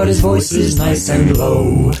bum, but his voice is nice and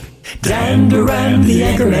low. Dan Duran, the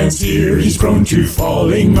anchorman's here. He's prone to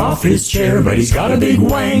falling off his chair, but he's got a big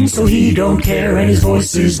wang, so he don't care, and his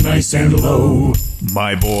voice is nice and low.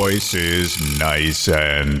 My voice is nice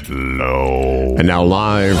and low. And now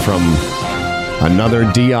live from another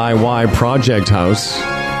DIY project house,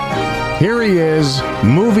 here he is,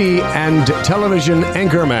 movie and television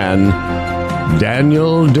anchorman,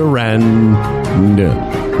 Daniel Duran.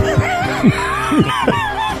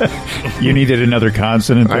 You needed another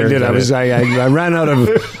consonant there. I did. I ran out of.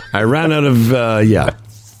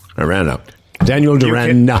 Daniel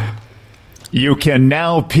Duran. You can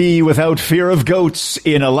now pee without fear of goats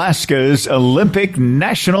in Alaska's Olympic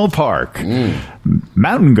National Park.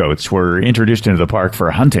 Mountain goats were introduced into the park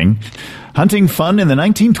for hunting fun in the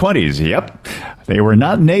 1920s. Yep. They were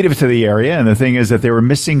not native to the area, and the thing is that they were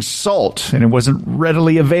missing salt, and it wasn't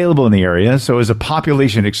readily available in the area. So as the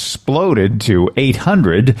population exploded to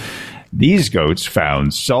 800, these goats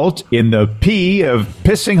found salt in the pee of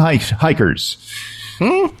pissing hikers.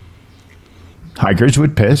 Hikers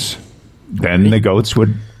would piss. Then the goats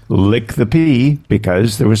would lick the pee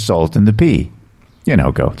because there was salt in the pee. You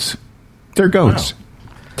know goats. They're goats.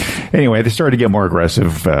 Wow. Anyway, they started to get more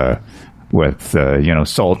aggressive with,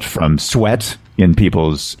 salt from sweat, in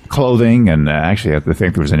people's clothing. And actually, I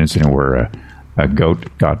think there was an incident where a goat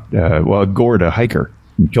gored a hiker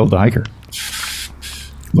and killed the hiker.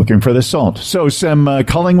 Looking for the salt. So some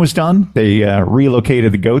culling was done. They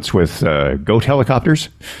relocated the goats with goat helicopters.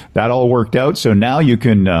 That all worked out. So now you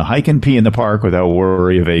can hike and pee in the park without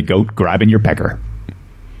worry of a goat grabbing your pecker.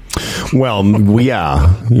 Well,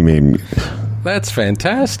 yeah. You mean That's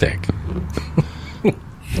fantastic.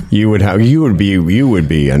 you would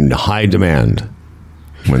be in high demand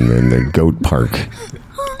when in the goat park.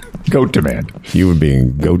 Goat demand. You would be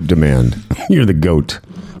in goat demand. You're the goat.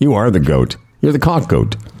 You are the goat. You're the cock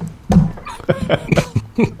goat.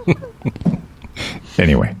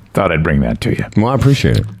 Anyway, thought I'd bring that to you. Well, I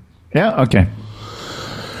appreciate it. Yeah, okay.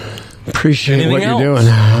 Appreciate Anything what else? you're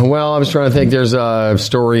doing. Well, I was trying to think. There's a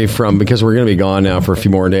story because we're going to be gone now for a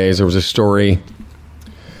few more days. There was a story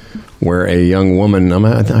where a young woman,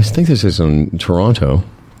 I think this is in Toronto.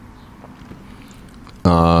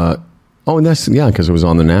 Because it was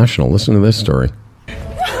on the National. Listen to this story.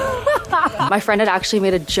 My friend had actually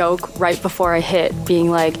made a joke right before I hit, being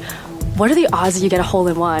like, what are the odds that you get a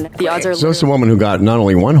hole-in-one? The odds are So it's a woman who got not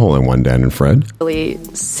only one hole-in-one, Dan and Fred. literally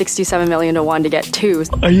 67 million to 1 to get 2.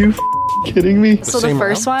 Are you kidding me? So the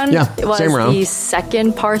first one Yeah, was same round. the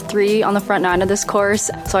second par 3 on the front 9 of this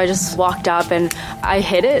course. So I just walked up and I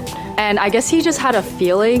hit it. And I guess he just had a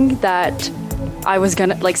feeling that I was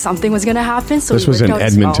gonna, like, something was gonna happen. So This he was whipped in out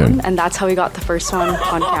his Edmonton. phone, and that's how he got the first one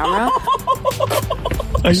on camera.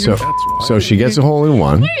 So she gets a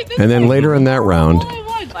hole-in-one, and then later in that round,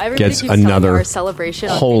 Everybody gets keeps telling me another our celebration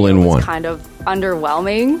on hole-in-one. video was kind of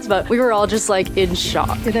underwhelming, but we were all just like in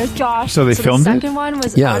shock. There's Josh. So they filmed the it? second one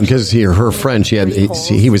was yeah, because her friend,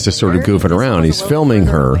 he was just sort of goofing around. He's filming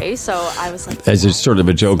her So I was like, as a sort of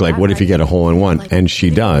a joke, like, what if you get a hole-in-one? And she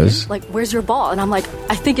does. Like, where's your ball? And I'm like,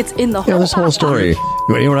 I think it's in the hole. Yeah, this whole story.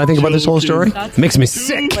 You know what I think about this whole story? It makes me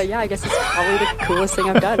sick. But yeah, I guess it's probably the coolest thing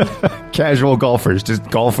I've done. Casual golfers just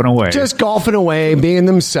golfing away. Just golfing away, being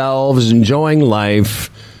themselves, enjoying life.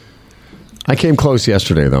 I came close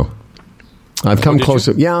yesterday, though. I've come close.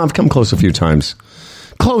 I've come close a few times.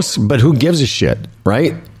 Close, but who gives a shit,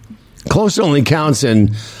 right? Close only counts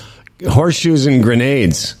in horseshoes and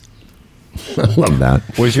grenades. I love that.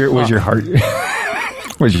 Was your heart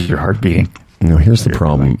was your heart beating? No, here's the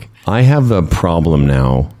problem. I have a problem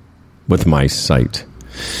now with my sight.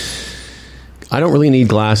 I don't really need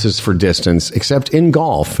glasses for distance, except in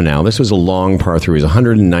golf now. This was a long par 3. It was a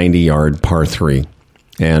 190-yard par 3.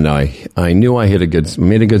 And I knew I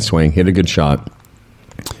made a good swing, hit a good shot,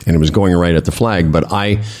 and it was going right at the flag, but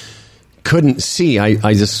I couldn't see.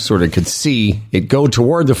 I just sort of could see it go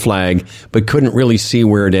toward the flag, but couldn't really see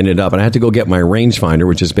where it ended up. And I had to go get my rangefinder,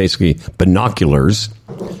 which is basically binoculars,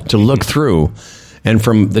 to look through. And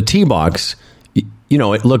from the tee box, you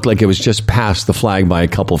know, it looked like it was just past the flag by a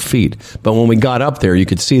couple feet. But when we got up there, you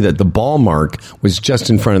could see that the ball mark was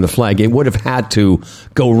just in front of the flag. It would have had to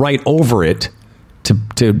go right over it to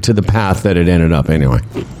the path that it ended up. Anyway,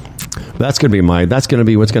 that's going to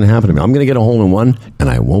be what's going to happen to me. I'm going to get a hole-in-one, and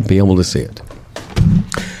I won't be able to see it.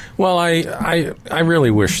 Well, I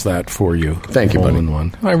really wish that for you. Thank you, buddy.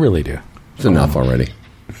 Hole-in-one. I really do. It's enough already.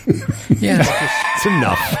 Yeah. It's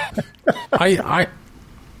enough. I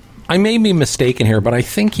may be mistaken here, but I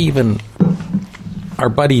think even our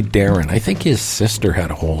buddy Darren, I think his sister had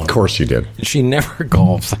a hole-in-one. Of course you did. She never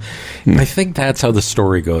golfs. I think that's how the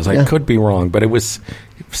story goes. I could be wrong, but it was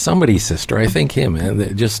somebody's sister. I think him. And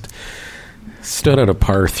it just stood at a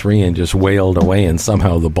par 3 and just wailed away, and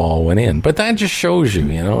somehow the ball went in. But that just shows you,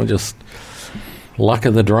 just luck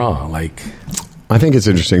of the draw. Like, I think it's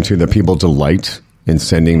interesting, too, that people delight in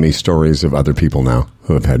sending me stories of other people now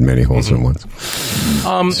who have had many holes-in-ones.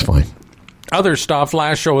 It's fine. Other stuff,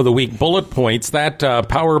 last show of the week, bullet points. That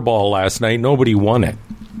Powerball last night, nobody won it.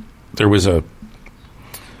 There was a...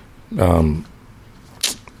 I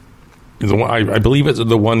believe it's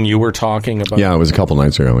the one you were talking about. Yeah, it was a couple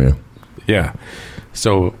nights ago, yeah. Yeah.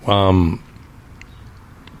 So,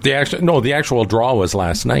 the actual draw was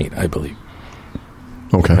last night, I believe.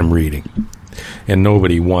 Okay. I'm reading. And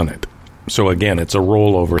nobody won it. So, again, it's a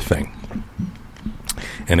rollover thing.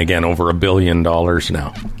 And again, over $1 billion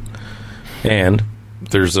now. And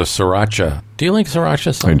there's a sriracha. Do you like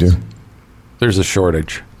sriracha sauce? I do. There's a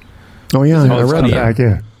shortage. Oh, yeah, I read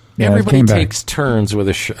that. Yeah, Everybody takes turns with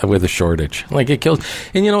a shortage. Like, it kills.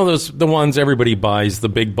 And the ones everybody buys, the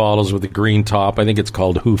big bottles with the green top. I think it's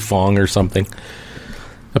called Hu Fong or something.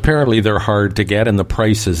 Apparently, they're hard to get, and the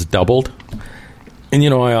price has doubled. And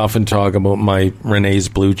I often talk about my Renee's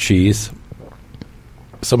blue cheese.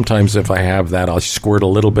 Sometimes if I have that, I'll squirt a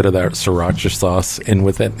little bit of that sriracha sauce in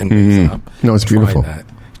with it and mix it up. No, it's beautiful. Try that.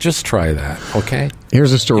 Just try that, okay?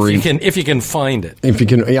 Here's a story. If you can find it.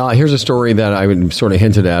 Here's a story that I would sort of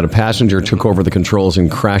hinted at. A passenger took over the controls and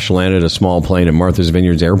crash landed a small plane at Martha's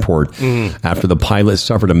Vineyards Airport after the pilot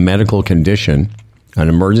suffered a medical condition, an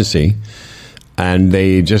emergency, and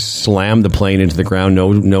they just slammed the plane into the ground. No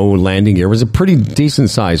landing gear. It was a pretty decent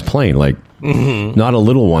sized plane, like not a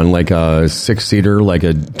little one, like a 6-seater, like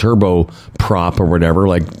a turbo prop or whatever,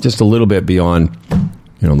 like just a little bit beyond,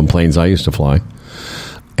 the planes I used to fly.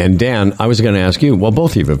 And Dan, I was going to ask you, well,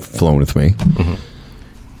 both of you have flown with me.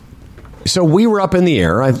 So we were up in the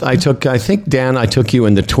air. I think, Dan, I took you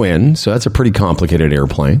in the Twin, so that's a pretty complicated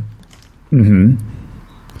airplane.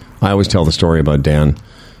 I always tell the story about Dan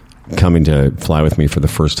coming to fly with me for the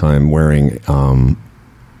first time wearing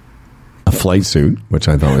a flight suit, which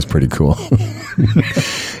I thought was pretty cool.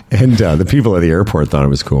 And the people at the airport thought it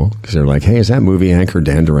was cool because they're like, hey, is that movie anchor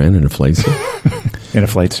Dan Duran in a flight suit? In a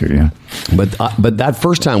flight suit, yeah. But that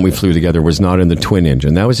first time we flew together was not in the twin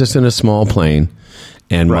engine. That was just in a small plane.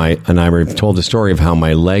 And I told the story of how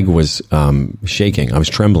my leg was shaking. I was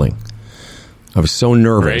trembling. I was so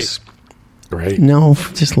nervous. Right. No,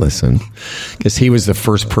 just listen. Because he was the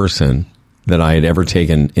first person that I had ever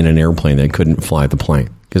taken in an airplane that couldn't fly the plane.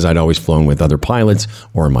 Because I'd always flown with other pilots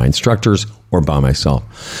or my instructors or by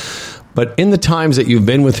myself. But in the times that you've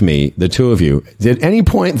been with me, the two of you, did any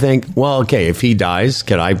point think, well, okay, if he dies,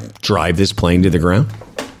 can I drive this plane to the ground?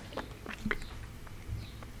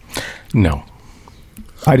 No.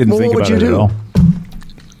 I didn't think about it at all.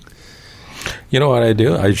 You know what I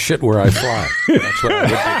do? I shit where I fly. That's what I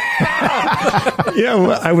would do. Yeah,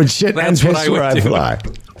 well, I would shit and piss where I fly.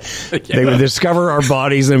 Yeah. They would discover our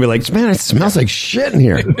bodies and be like, man, it smells like shit in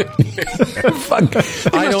here. Fuck.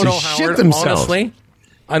 I don't know, Howard, honestly.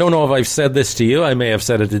 I don't know if I've said this to you. I may have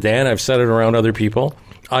said it to Dan. I've said it around other people.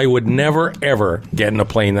 I would never, ever get in a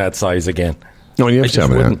plane that size again. No, you have to tell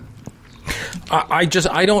me that.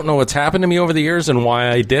 I don't know what's happened to me over the years and why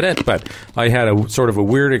I did it, but I had a sort of a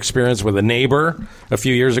weird experience with a neighbor a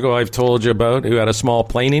few years ago I've told you about, who had a small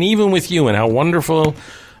plane, and even with you and how wonderful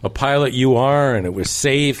a pilot you are, and it was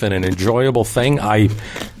safe and an enjoyable thing. I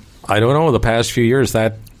don't know, the past few years,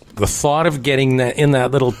 that the thought of getting that in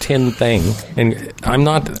that little tin thing, and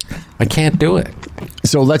I can't do it.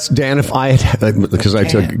 So let's, Dan, if I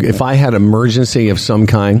had emergency of some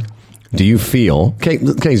kind, do you feel, okay,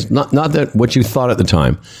 not that what you thought at the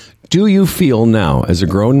time, do you feel now as a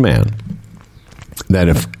grown man that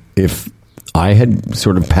if I had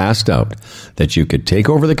sort of passed out, that you could take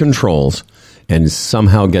over the controls and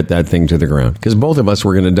somehow get that thing to the ground? Because both of us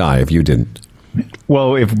were going to die if you didn't.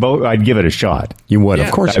 Well, I'd give it a shot. You would, of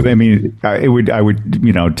course. I mean, I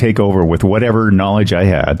would, take over with whatever knowledge I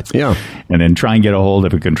had. Yeah, and then try and get a hold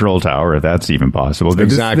of a control tower if that's even possible.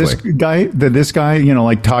 Exactly. This guy,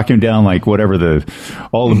 like talk him down, like whatever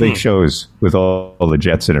all the big shows with all the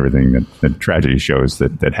jets and everything, the tragedy shows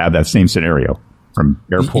that have that same scenario. From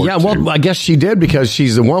airport. Yeah, well, I guess she did because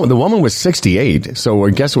she's the one. The woman was 68, so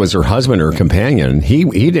I guess it was her husband or companion. He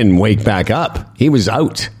didn't wake back up. He was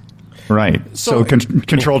out. Right. So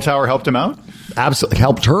control tower helped him out? Absolutely.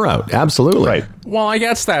 Helped her out. Absolutely. Right. Well, I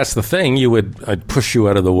guess that's the thing. I'd push you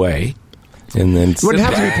out of the way. And then you wouldn't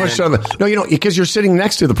have to be pushed out of the... No, because you're sitting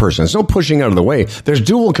next to the person. There's no pushing out of the way. There's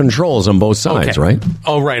dual controls on both sides, right?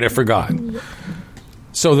 Oh, right. I forgot.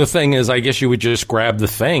 So the thing is, I guess you would just grab the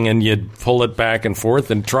thing and you'd pull it back and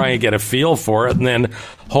forth and try and get a feel for it and then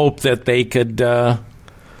hope that they could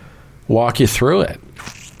walk you through it.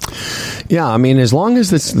 Yeah, I mean, as long as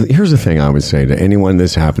this... Here's the thing I would say to anyone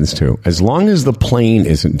this happens to. As long as the plane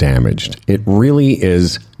isn't damaged, it really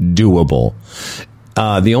is doable.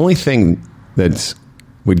 The only thing that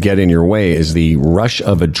would get in your way is the rush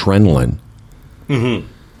of adrenaline. Mm-hmm.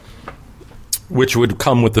 Which would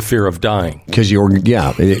come with the fear of dying. Because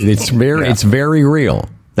it's very real.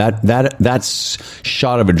 That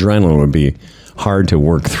shot of adrenaline would be hard to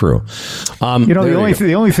work through.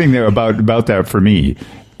 The only thing there about that for me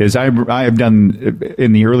is I have done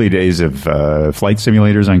in the early days of flight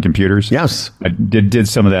simulators on computers. Yes, I did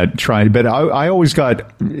some of that. But I always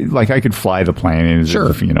got I could fly the plane, and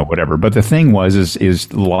sure, whatever. But the thing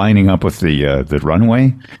is lining up with the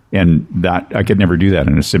runway, and that I could never do that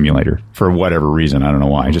in a simulator for whatever reason. I don't know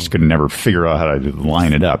why. I just could never figure out how to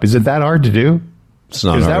line it up. Is it that hard to do? It's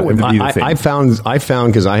not hard. I found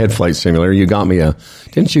because I had flight simulator.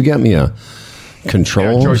 Didn't you get me a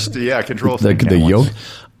control? Control. The yoke.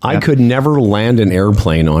 I could never land an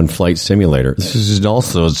airplane on Flight Simulator. This is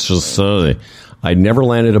also I'd never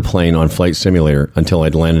landed a plane on Flight Simulator until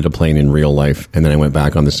I'd landed a plane in real life, and then I went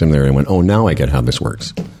back on the simulator and went, "Oh, now I get how this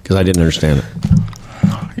works," because I didn't understand it.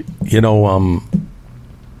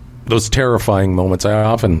 those terrifying moments.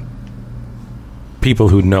 People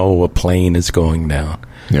who know a plane is going down.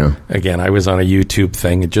 Yeah. Again, I was on a YouTube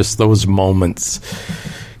thing, and just those moments,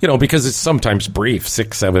 because it's sometimes brief,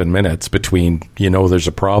 6-7 minutes between, there's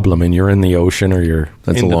a problem and you're in the ocean or you're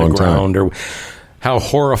into the ground, or how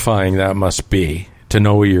horrifying that must be to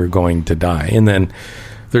know you're going to die. And then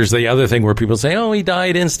there's the other thing where people say, oh, he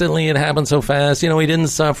died instantly. It happened so fast. He didn't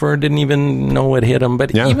suffer, didn't even know what hit him.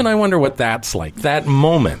 But even I wonder what that's like, that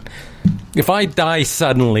moment. If I die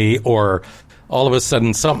suddenly, or all of a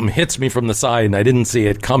sudden something hits me from the side and I didn't see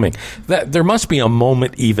it coming, that there must be a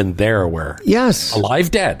moment even there where alive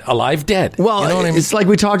dead. Well, what I mean? It's like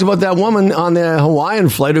we talked about that woman on the Hawaiian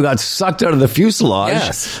flight who got sucked out of the fuselage.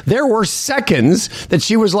 Yes. There were seconds that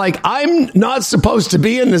she was like, I'm not supposed to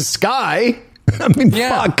be in the sky. I mean,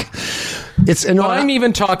 fuck. But I'm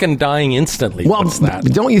even talking dying instantly. Well, What's that?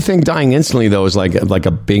 Don't you think dying instantly though is like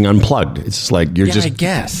a being unplugged? It's like you're just. I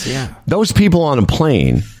guess. Yeah. Those people on a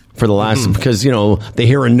plane for the last because they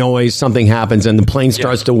hear a noise, something happens, and the plane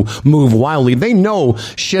starts to move wildly. They know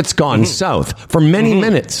shit's gone south for many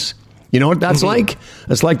minutes. You know what that's like?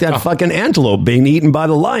 It's like that fucking antelope being eaten by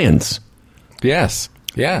the lions. Yes.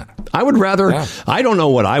 Yeah. I would rather. Yeah. I don't know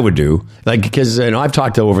what I would do, because I've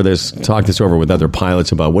talked this over with other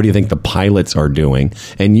pilots about what do you think the pilots are doing,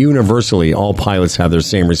 and universally, all pilots have their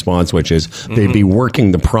same response, which is they'd be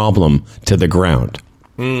working the problem to the ground.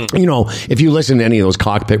 If you listen to any of those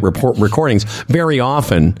cockpit recordings, very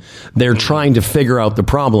often they're trying to figure out the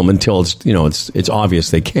problem until it's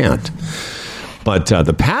obvious they can't. But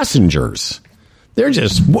the passengers, they're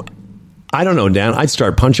just. I don't know, Dan. I'd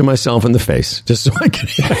start punching myself in the face just so I could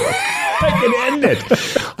end it.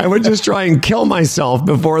 I would just try and kill myself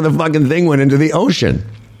before the fucking thing went into the ocean.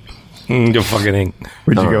 You fucking.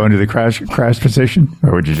 Would you go into the crash position,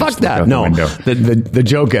 or would you just fuck that? No. The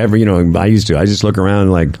joke ever. I used to. I just look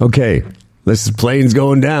around like, okay, this plane's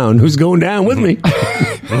going down. Who's going down with me?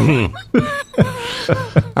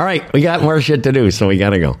 All right, we got more shit to do, so we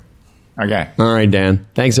got to go. Okay. All right, Dan.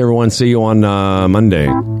 Thanks, everyone. See you on Monday.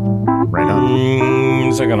 Right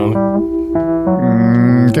on. Second on.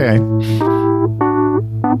 Okay.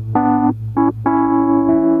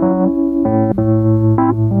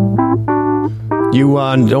 You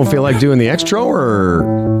don't feel like doing the extra, or?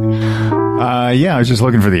 Yeah, I was just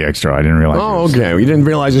looking for the extra. I didn't realize. Oh, okay. You didn't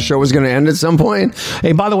realize the show was going to end at some point?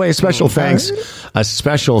 Hey, by the way, a special thanks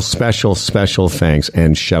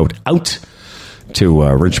and shout out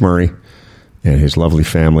to Rich Murray and his lovely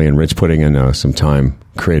family, and Rich putting in some time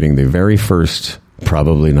creating the very first,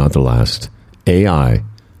 probably not the last, AI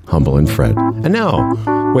Humble and Fred. And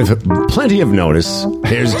now, with plenty of notice,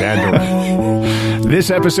 here's Dan Durant.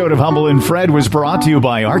 This episode of Humble and Fred was brought to you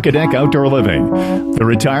by Architect Outdoor Living, the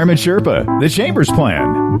Retirement Sherpa, the Chambers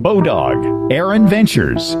Plan, Bodog, Aaron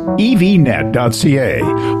Ventures, evnet.ca,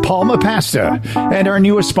 Palma Pasta, and our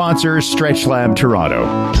newest sponsor, Stretch Lab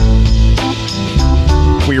Toronto.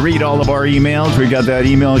 We read all of our emails. We got that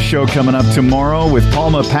email show coming up tomorrow with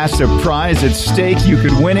Palma Pasta prize at stake. You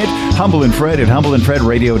could win it. Humble and Fred at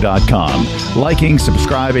humbleandfredradio.com. Liking,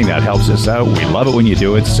 subscribing, that helps us out. We love it when you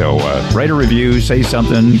do it. So write a review, say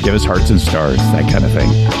something, give us hearts and stars, that kind of thing.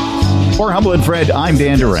 For Humble and Fred, I'm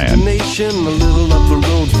Dan Duran. Enjoy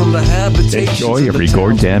every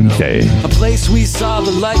goddamn day. A place we saw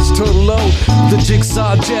the lights turn low, the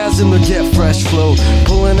jigsaw jazz and the get fresh flow,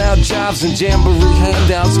 pulling out jobs and jamboree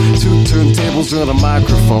handouts, 2 turntables and a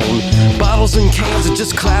microphone, bottles and cans, or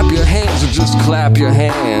just clap your hands, or just clap your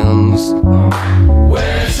hands.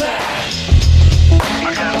 Where's that?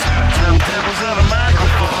 I got 2 turntables and a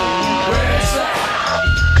microphone. Where's that?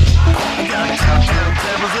 I got 2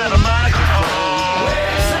 turntables and a microphone.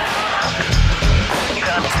 Where's that? I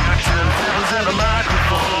got 2 turntables and a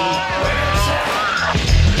microphone. Where's that?